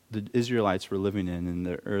the Israelites were living in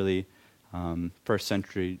the early first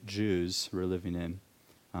century Jews were living in,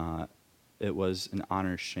 it was an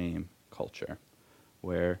honor-shame culture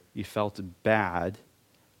where you felt bad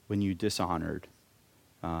when you dishonored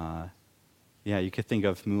Yeah, you could think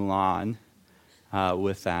of Mulan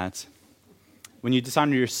with that. When you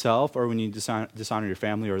dishonor yourself or when you dishonor your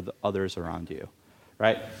family or the others around you,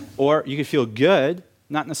 right? Or you could feel good,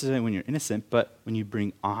 not necessarily when you're innocent, but when you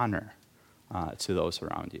bring honor to those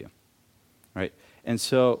around you, right? And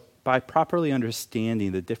so by properly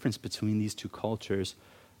understanding the difference between these two cultures,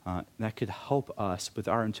 that could help us with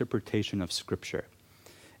our interpretation of Scripture.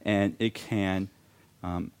 And it can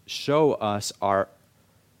show us our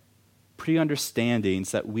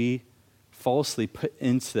pre-understandings that we falsely put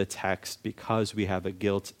into the text because we have a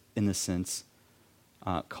guilt, innocence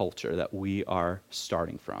culture that we are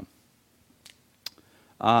starting from.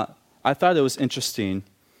 I thought it was interesting.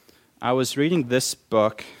 I was reading this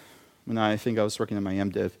book when I think I was working on my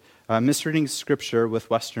MDiv, Misreading Scripture with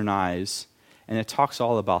Western Eyes, and it talks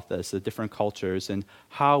all about this, the different cultures, and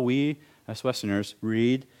how we, as Westerners,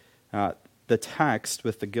 read the text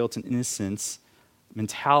with the guilt and innocence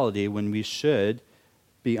mentality when we should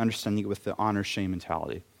be understanding it with the honor-shame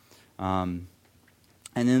mentality. And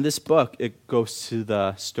in this book, it goes to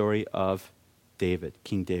the story of David,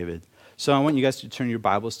 King David. So I want you guys to turn your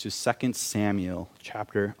Bibles to 2 Samuel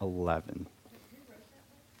chapter 11.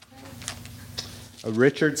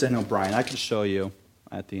 Richards and O'Brien. I can show you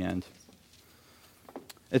at the end.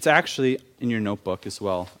 It's actually in your notebook as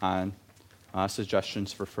well on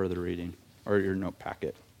suggestions for further reading, or your note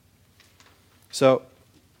packet. So,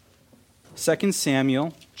 2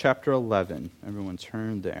 Samuel chapter 11. Everyone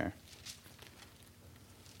turn there.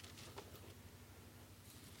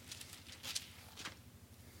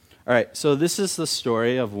 All right, so this is the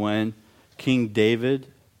story of when King David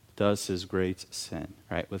does his great sin,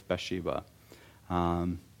 right, with Bathsheba.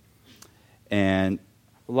 And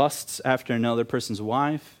lusts after another person's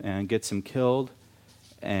wife and gets him killed.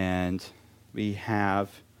 And we have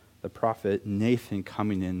the prophet Nathan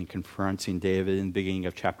coming in and confronting David in the beginning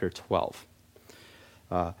of chapter 12.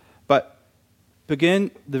 But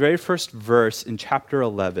begin the very first verse in chapter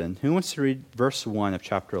 11. Who wants to read verse 1 of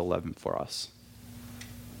chapter 11 for us?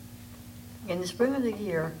 In the spring of the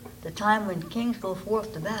year, the time when kings go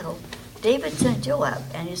forth to battle, David sent Joab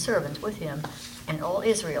and his servants with him and all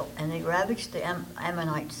Israel, and they ravaged the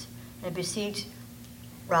Ammonites and besieged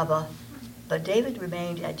Rabbah. But David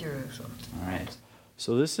remained at Jerusalem. All right.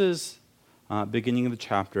 So this is beginning of the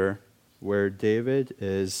chapter where David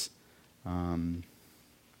is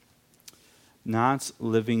not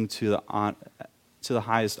living to the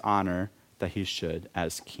highest honor that he should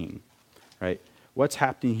as king, right? What's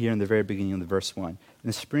happening here in the very beginning of the verse 1? In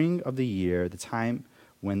the spring of the year, the time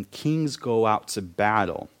when kings go out to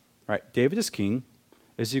battle, right? David is king.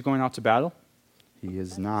 Is he going out to battle? He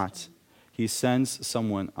is not. He sends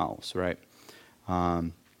someone else, right?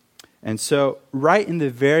 And so right in the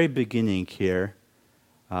very beginning here,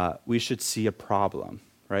 we should see a problem,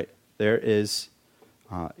 right? There is,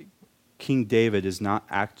 King David is not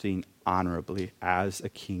acting honorably as a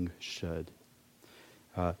king should.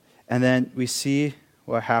 And then we see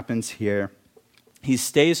what happens here. He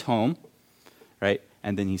stays home, right?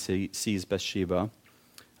 And then he sees Bathsheba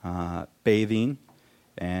bathing.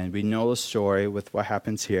 And we know the story with what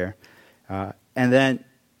happens here. And then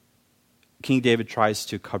King David tries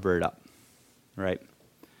to cover it up, right?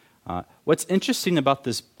 What's interesting about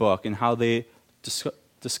this book and how they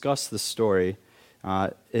discuss the story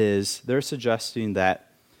is they're suggesting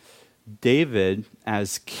that David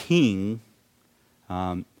as king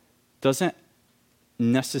doesn't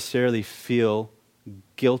necessarily feel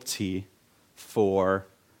guilty for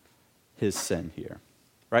his sin here,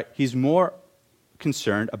 right? He's more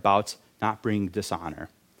concerned about not bringing dishonor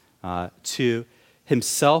to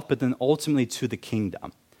himself, but then ultimately to the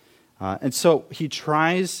kingdom. And so he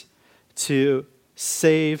tries to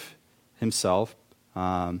save himself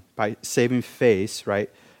by saving face, right?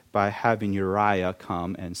 By having Uriah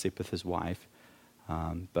come and sleep with his wife.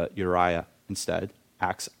 But Uriah instead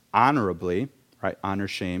acts honorably, right?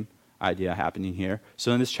 Honor-shame idea happening here.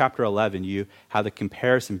 So in this chapter 11, you have the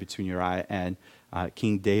comparison between Uriah and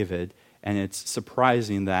King David, and it's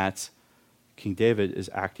surprising that King David is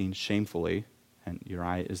acting shamefully, and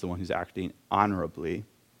Uriah is the one who's acting honorably,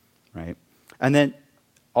 right? And then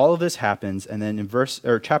all of this happens, and then in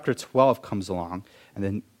chapter 12 comes along, and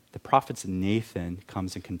then the prophet Nathan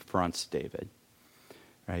comes and confronts David,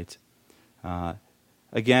 right?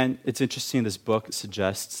 Again, it's interesting, this book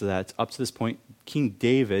suggests that up to this point, King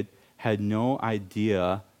David had no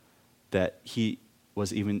idea that he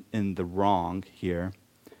was even in the wrong here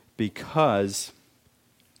because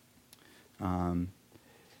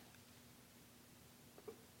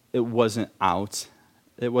it wasn't out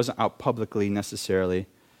publicly necessarily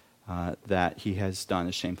that he has done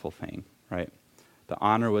a shameful thing, right? the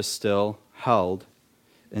honor was still held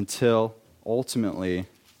until ultimately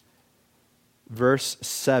verse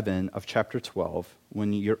 7 of chapter 12,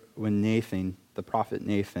 when Nathan, the prophet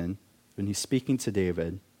Nathan, when he's speaking to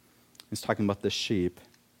David, he's talking about the sheep.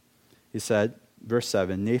 He said, verse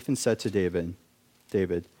 7, Nathan said to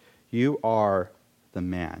David, you are the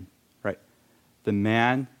man, right? The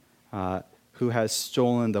man who has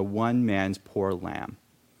stolen the one man's poor lamb.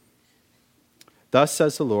 Thus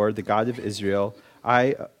says the Lord, the God of Israel,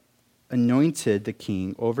 I anointed the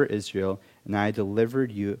king over Israel, and I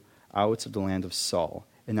delivered you out of the land of Saul.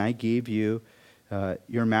 And I gave you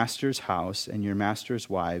your master's house and your master's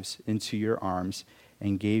wives into your arms,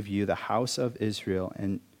 and gave you the house of Israel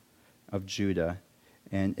and of Judah.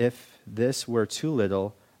 And if this were too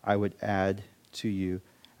little, I would add to you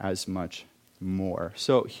as much more.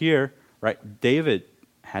 So here, right, David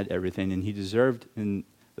had everything, and he deserved in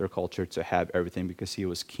their culture to have everything because he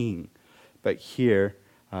was king. But here,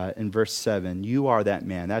 in verse 7, you are that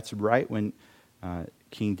man. That's right when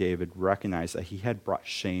King David recognized that he had brought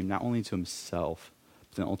shame not only to himself,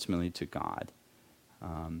 but then ultimately to God.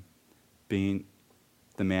 Being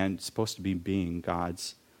the man supposed to be being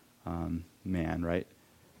God's man, right?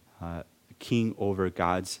 King over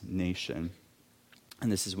God's nation.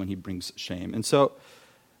 And this is when he brings shame. And so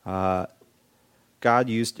God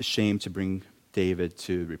used shame to bring David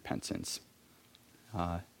to repentance.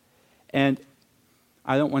 And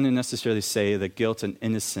I don't want to necessarily say that guilt and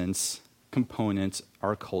innocence component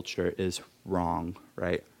our culture is wrong,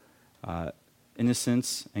 right?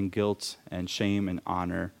 Innocence and guilt and shame and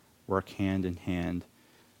honor work hand in hand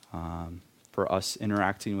for us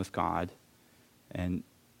interacting with God and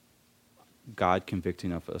God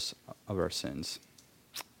convicting of us of our sins.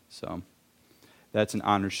 So that's an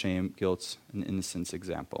honor, shame, guilt, and innocence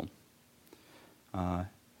example.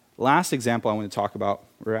 Last example I want to talk about,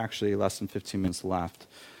 we're actually less than 15 minutes left,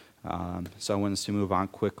 so I want us to move on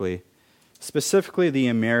quickly. Specifically the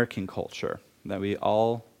American culture that we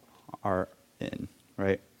all are in,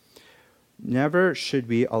 right? Never should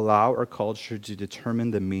we allow our culture to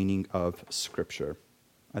determine the meaning of Scripture.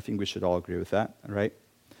 I think we should all agree with that, right?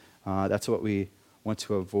 That's what we want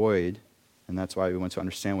to avoid, and that's why we want to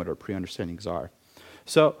understand what our pre-understandings are.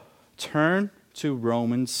 So turn to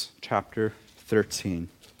Romans chapter 13.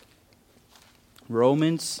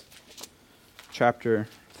 Romans chapter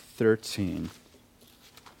 13.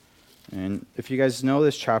 And if you guys know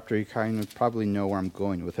this chapter, you kind of probably know where I'm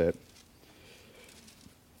going with it.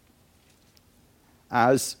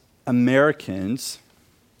 As Americans,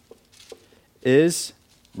 are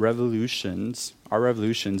revolutions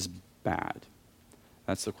bad?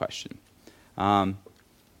 That's the question.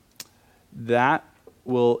 That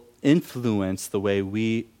will influence the way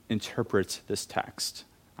we interpret this text.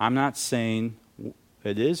 I'm not saying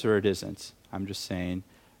it is or it isn't. I'm just saying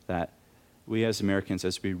that we as Americans,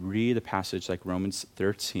 as we read a passage like Romans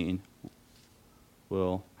 13,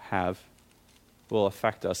 will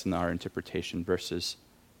affect us in our interpretation versus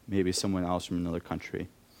maybe someone else from another country.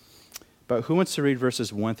 But who wants to read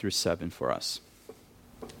verses 1 through 7 for us?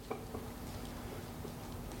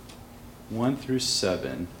 1 through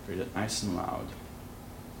 7. Read it nice and loud.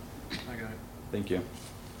 I got it. Thank you.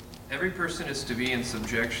 Every person is to be in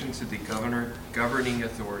subjection to the governing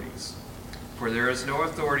authorities. For there is no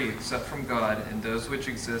authority except from God, and those which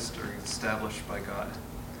exist are established by God.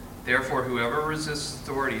 Therefore, whoever resists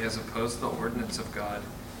authority has opposed the ordinance of God,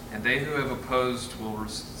 and they who have opposed will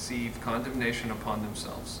receive condemnation upon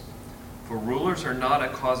themselves. For rulers are not a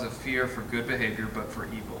cause of fear for good behavior, but for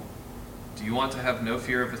evil. Do you want to have no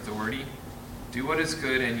fear of authority? Do what is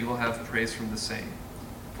good, and you will have praise from the same.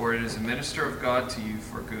 For it is a minister of God to you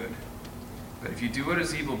for good. But if you do what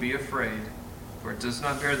is evil, be afraid, for it does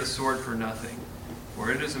not bear the sword for nothing. For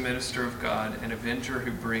it is a minister of God, an avenger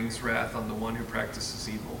who brings wrath on the one who practices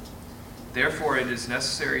evil. Therefore it is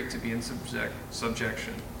necessary to be in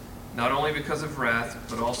subjection, not only because of wrath,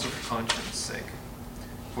 but also for conscience' sake.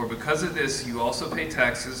 For because of this you also pay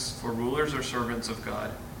taxes, for rulers are servants of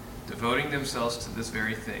God, devoting themselves to this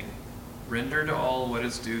very thing. Render to all what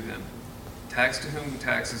is due them. Tax to whom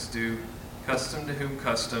tax is due, custom to whom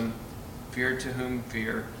custom, fear to whom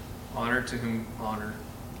fear, honor to whom honor.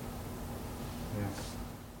 Yeah.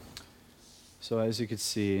 So as you can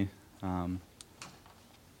see,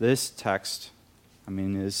 this text,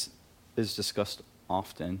 is discussed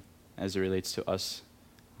often as it relates to us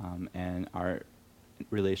and our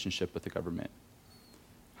relationship with the government.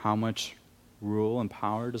 How much rule and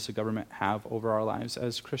power does the government have over our lives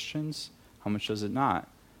as Christians? How much does it not?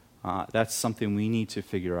 That's something we need to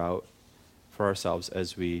figure out for ourselves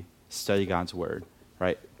as we study God's Word,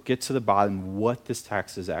 right? Get to the bottom what this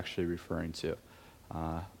text is actually referring to.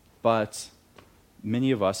 But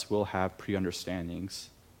many of us will have pre-understandings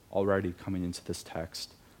already coming into this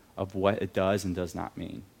text of what it does and does not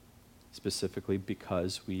mean, specifically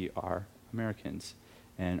because we are Americans,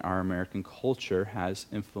 and our American culture has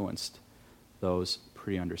influenced those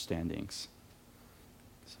pre-understandings.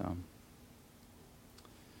 So,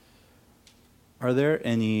 are there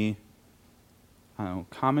any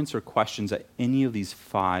comments or questions at any of these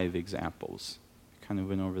 5 examples? I kind of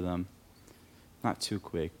went over them, not too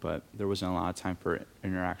quick, but there wasn't a lot of time for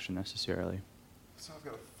interaction necessarily. So I've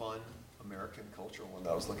got a fun American culture one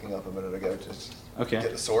that I was looking up a minute ago, just Okay. to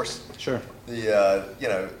get the source. Sure. In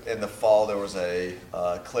the fall, there was a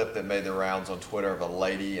clip that made the rounds on Twitter of a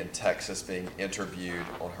lady in Texas being interviewed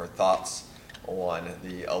on her thoughts on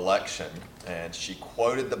the election, and she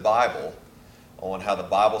quoted the Bible on how the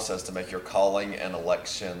Bible says to make your calling and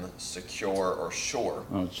election secure or sure.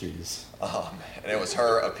 Oh, jeez. And it was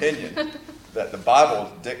her opinion that the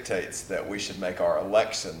Bible dictates that we should make our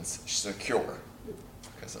elections secure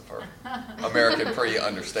because of her American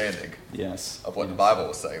pre-understanding Yes. of what the Bible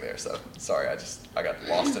was saying there. So, sorry, I got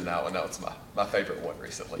lost in that one. That was my favorite one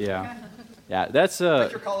recently. Yeah. Yeah, that's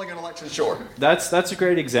Make your calling and election sure. that's a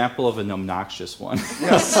great example of an obnoxious one.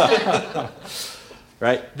 Yes.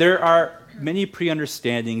 Right? There are many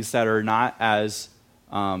pre-understandings that are not as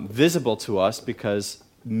visible to us because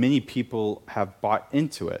many people have bought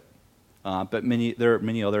into it. But there are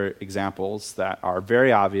many other examples that are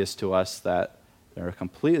very obvious to us that they're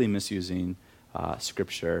completely misusing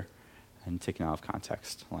Scripture and taken out of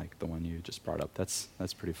context, like the one you just brought up. That's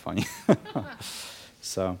pretty funny.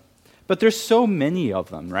 So, but there's so many of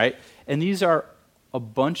them, right? And these are a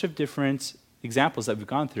bunch of different examples that we've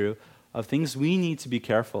gone through of things we need to be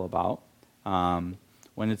careful about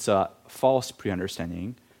when it's a false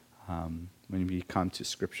pre-understanding when we come to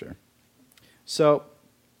Scripture. So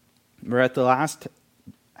we're at the last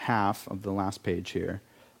half of the last page here.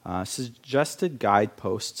 Suggested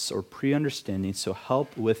guideposts or pre-understandings to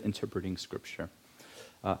help with interpreting Scripture.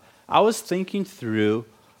 I was thinking through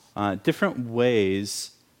different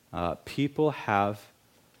ways people have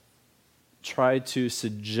tried to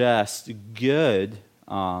suggest good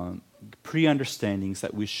pre-understandings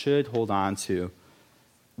that we should hold on to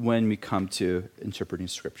when we come to interpreting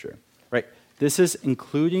Scripture. Right? This is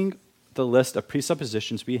including the list of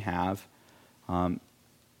presuppositions we have when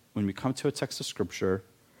we come to a text of Scripture.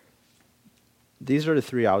 These are the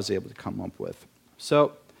 3 I was able to come up with.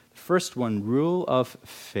 So, first one, rule of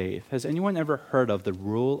faith. Has anyone ever heard of the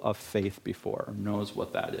rule of faith before or knows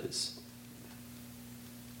what that is?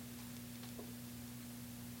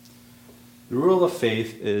 The rule of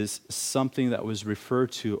faith is something that was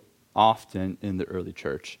referred to often in the early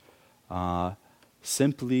church.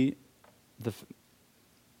 Simply,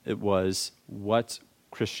 it was what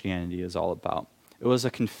Christianity is all about. It was a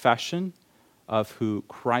confession of who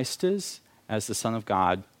Christ is as the Son of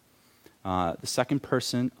God, the second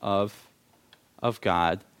person of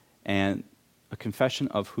God, and a confession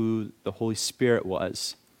of who the Holy Spirit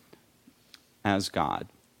was as God.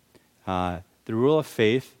 The rule of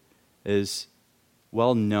faith is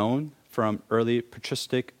well known from early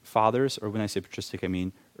patristic fathers, or when I say patristic, I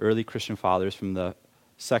mean early Christian fathers from the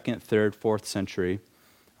 2nd, 3rd, 4th century,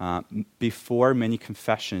 before many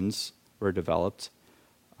confessions were developed.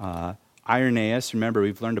 Irenaeus, remember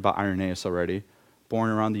we've learned about Irenaeus already, born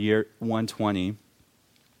around the year 120.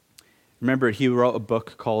 Remember, he wrote a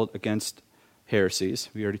book called Against Heresies.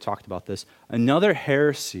 We already talked about this. Another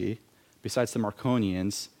heresy, besides the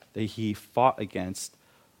Marcionians, that he fought against,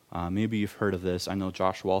 maybe you've heard of this, I know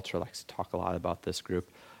Josh Walter likes to talk a lot about this group,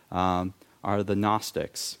 are the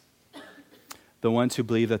Gnostics. The ones who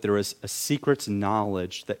believe that there is a secret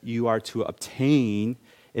knowledge that you are to obtain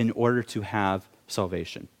in order to have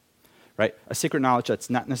salvation. Right? A secret knowledge that's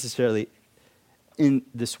not necessarily in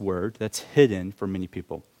this word, that's hidden for many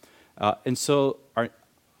people. And so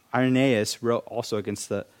Irenaeus wrote also against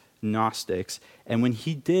the Gnostics, and when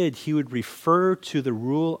he did, he would refer to the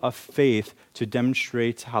rule of faith to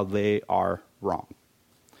demonstrate how they are wrong.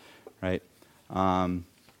 Right? I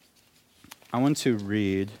want to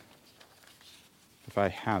read, if I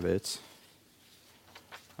have it,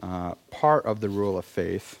 part of the rule of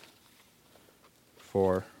faith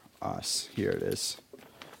for us. Here it is.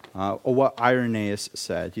 What Irenaeus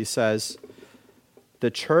said. He says,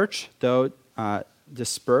 the church, though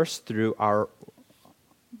dispersed through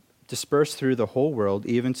the whole world,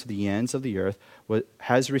 even to the ends of the earth,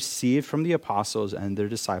 has received from the apostles and their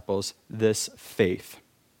disciples this faith.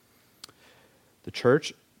 The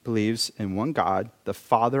church believes in one God, the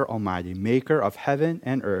Father Almighty, maker of heaven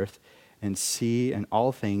and earth and sea and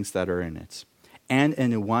all things that are in it, and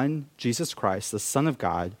in one Jesus Christ, the Son of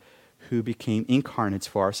God, who became incarnate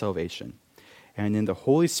for our salvation, and in the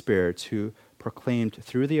Holy Spirit, who proclaimed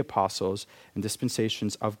through the apostles and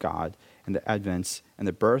dispensations of God, and the advents and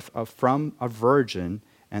the birth from a virgin,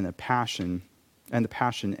 and the passion and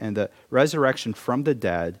the resurrection from the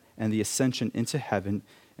dead, and the ascension into heaven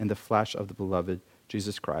in the flesh of the beloved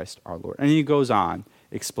Jesus Christ our Lord. And he goes on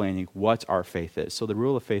explaining what our faith is. So the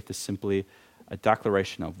rule of faith is simply a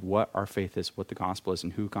declaration of what our faith is, what the gospel is,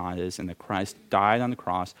 and who God is, and that Christ died on the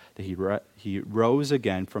cross, that he rose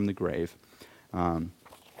again from the grave. And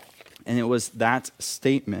it was that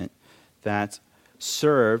statement that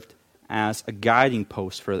served as a guiding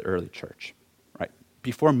post for the early church. Right?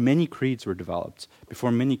 Before many creeds were developed,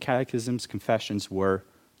 before many catechisms, confessions were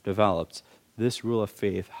developed, this rule of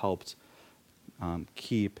faith helped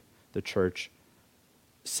keep the church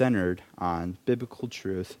centered on biblical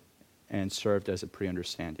truth and served as a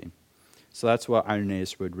pre-understanding. So that's what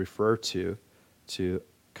Irenaeus would refer to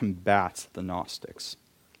combat the Gnostics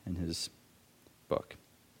in his book.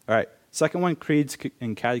 All right, second one, creeds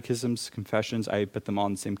and catechisms, confessions. I put them all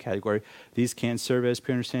in the same category. These can serve as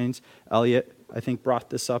pre-understandings. Eliot, I think, brought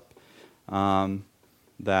this up,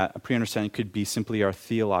 that a pre-understanding could be simply our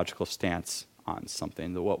theological stance on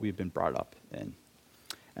something, what we've been brought up in.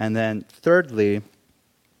 And then thirdly,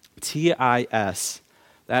 TIS.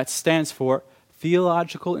 That stands for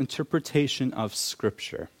Theological Interpretation of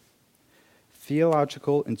Scripture.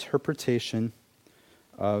 Theological Interpretation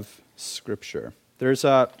of Scripture. There's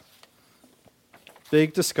a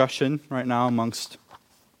big discussion right now amongst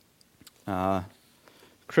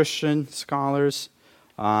Christian scholars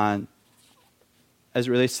on, as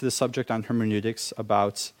it relates to the subject on hermeneutics,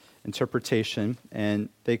 about interpretation, and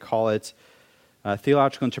they call it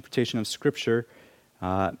theological interpretation of Scripture,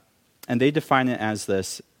 and they define it as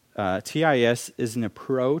this. TIS is an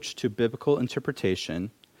approach to biblical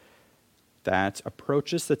interpretation that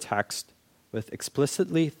approaches the text with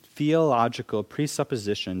explicitly theological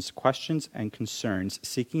presuppositions, questions, and concerns,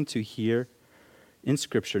 seeking to hear in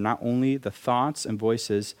Scripture not only the thoughts and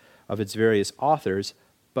voices of its various authors,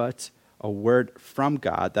 but a word from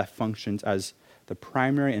God that functions as the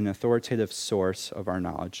primary and authoritative source of our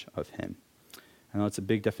knowledge of Him. I know it's a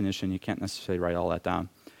big definition. You can't necessarily write all that down.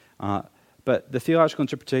 But the theological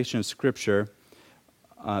interpretation of Scripture,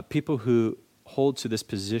 people who hold to this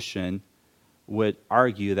position would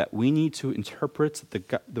argue that we need to interpret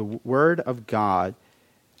the Word of God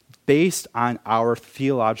based on our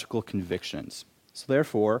theological convictions. So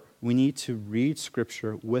therefore, we need to read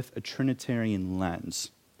Scripture with a Trinitarian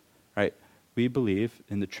lens. Right? We believe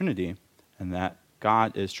in the Trinity and that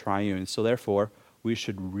God is triune. So therefore, we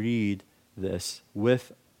should read this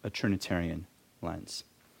with a Trinitarian lens.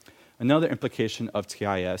 Another implication of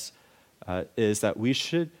TIS is that we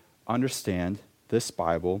should understand this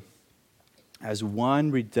Bible as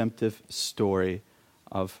one redemptive story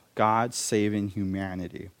of God saving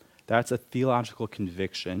humanity. That's a theological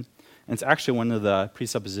conviction. And it's actually one of the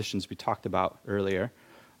presuppositions we talked about earlier,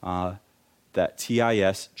 that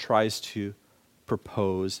TIS tries to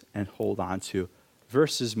propose and hold on to,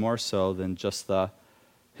 versus more so than just the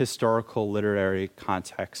historical literary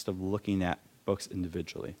context of looking at books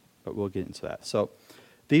individually. But we'll get into that. So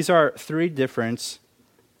these are three different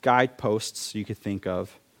guideposts you could think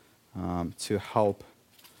of to help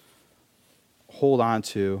hold on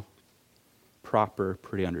to proper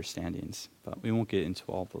pre-understandings. But we won't get into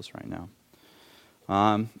all of those right now.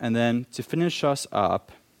 And then to finish us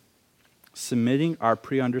up, submitting our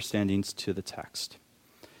pre-understandings to the text.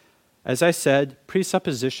 As I said,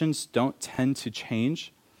 presuppositions don't tend to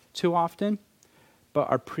change too often, but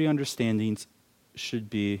our pre-understandings should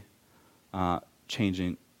be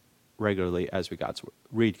changing regularly as we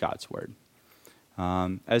read God's Word.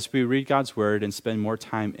 As we read God's Word and spend more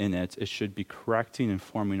time in it, it should be correcting and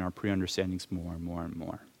forming our pre-understandings more and more and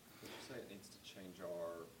more. Would you say it needs to change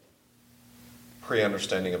our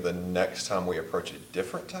pre-understanding of the next time we approach a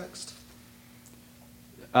different text?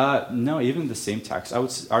 No, even the same text. I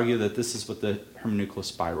would argue that this is what the hermeneutical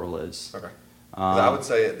spiral is. Okay. 'Cause I would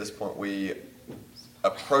say at this point we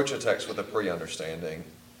approach a text with a pre-understanding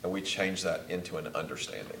and we change that into an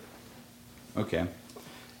understanding. Okay.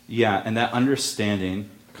 Yeah, and that understanding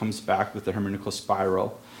comes back with the hermeneutical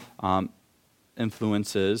spiral,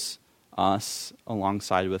 influences us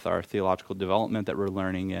alongside with our theological development that we're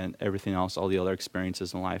learning and everything else, all the other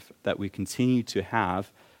experiences in life that we continue to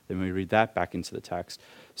have. Then we read that back into the text.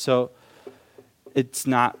 So it's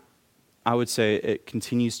not, I would say it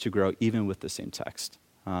continues to grow even with the same text.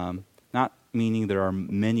 Not meaning there are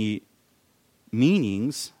many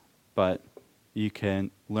meanings, but you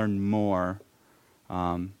can learn more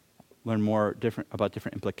learn more about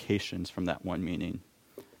different implications from that one meaning,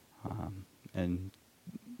 and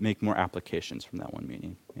make more applications from that one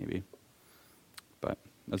meaning, maybe. But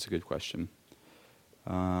that's a good question.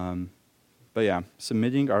 But yeah,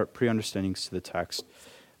 submitting our pre-understandings to the text.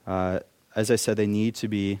 As I said, they need to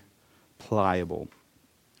be pliable.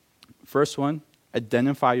 First one,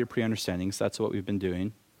 identify your pre-understandings. That's what we've been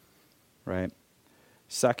doing, right?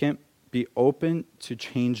 Second, be open to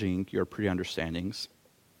changing your pre-understandings.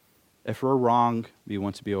 If we're wrong, we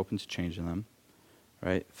want to be open to changing them,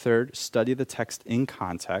 right? Third, study the text in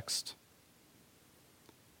context.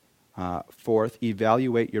 Fourth,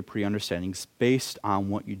 evaluate your pre-understandings based on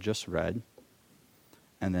what you just read.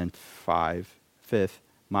 And then fifth,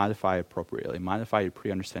 modify appropriately. Modify your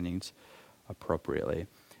pre-understandings appropriately.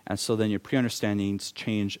 And so then your pre-understandings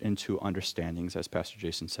change into understandings, as Pastor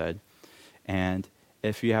Jason said. And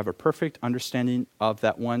if you have a perfect understanding of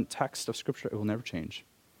that one text of Scripture, it will never change.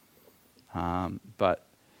 But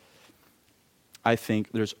I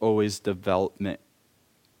think there's always development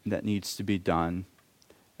that needs to be done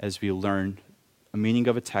as we learn a meaning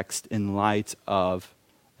of a text in light of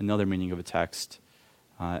another meaning of a text,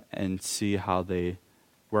 and see how they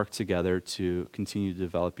work together to continue to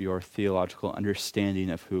develop your theological understanding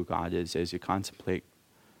of who God is as you contemplate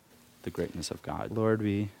the greatness of God. Lord,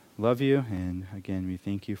 we love you, and again, we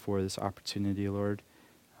thank you for this opportunity, Lord,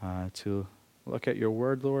 to look at your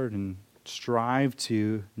word, Lord, and strive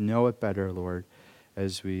to know it better, Lord,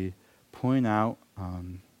 as we point out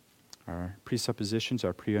our presuppositions,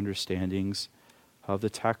 our pre-understandings of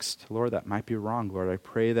the text, Lord, that might be wrong. Lord, I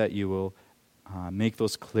pray that you will make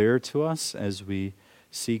those clear to us as we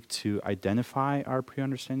seek to identify our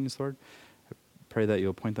pre-understandings, Lord. I pray that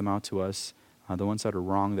you'll point them out to us, the ones that are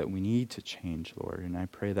wrong that we need to change, Lord. And I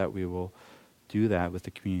pray that we will do that with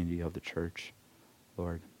the community of the church,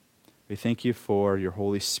 Lord. We thank you for your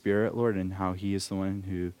Holy Spirit, Lord, and how he is the one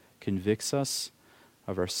who convicts us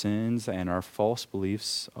of our sins and our false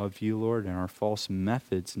beliefs of you, Lord, and our false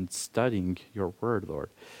methods in studying your word, Lord.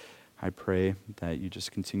 I pray that you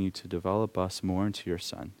just continue to develop us more into your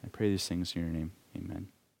Son. I pray these things in your name.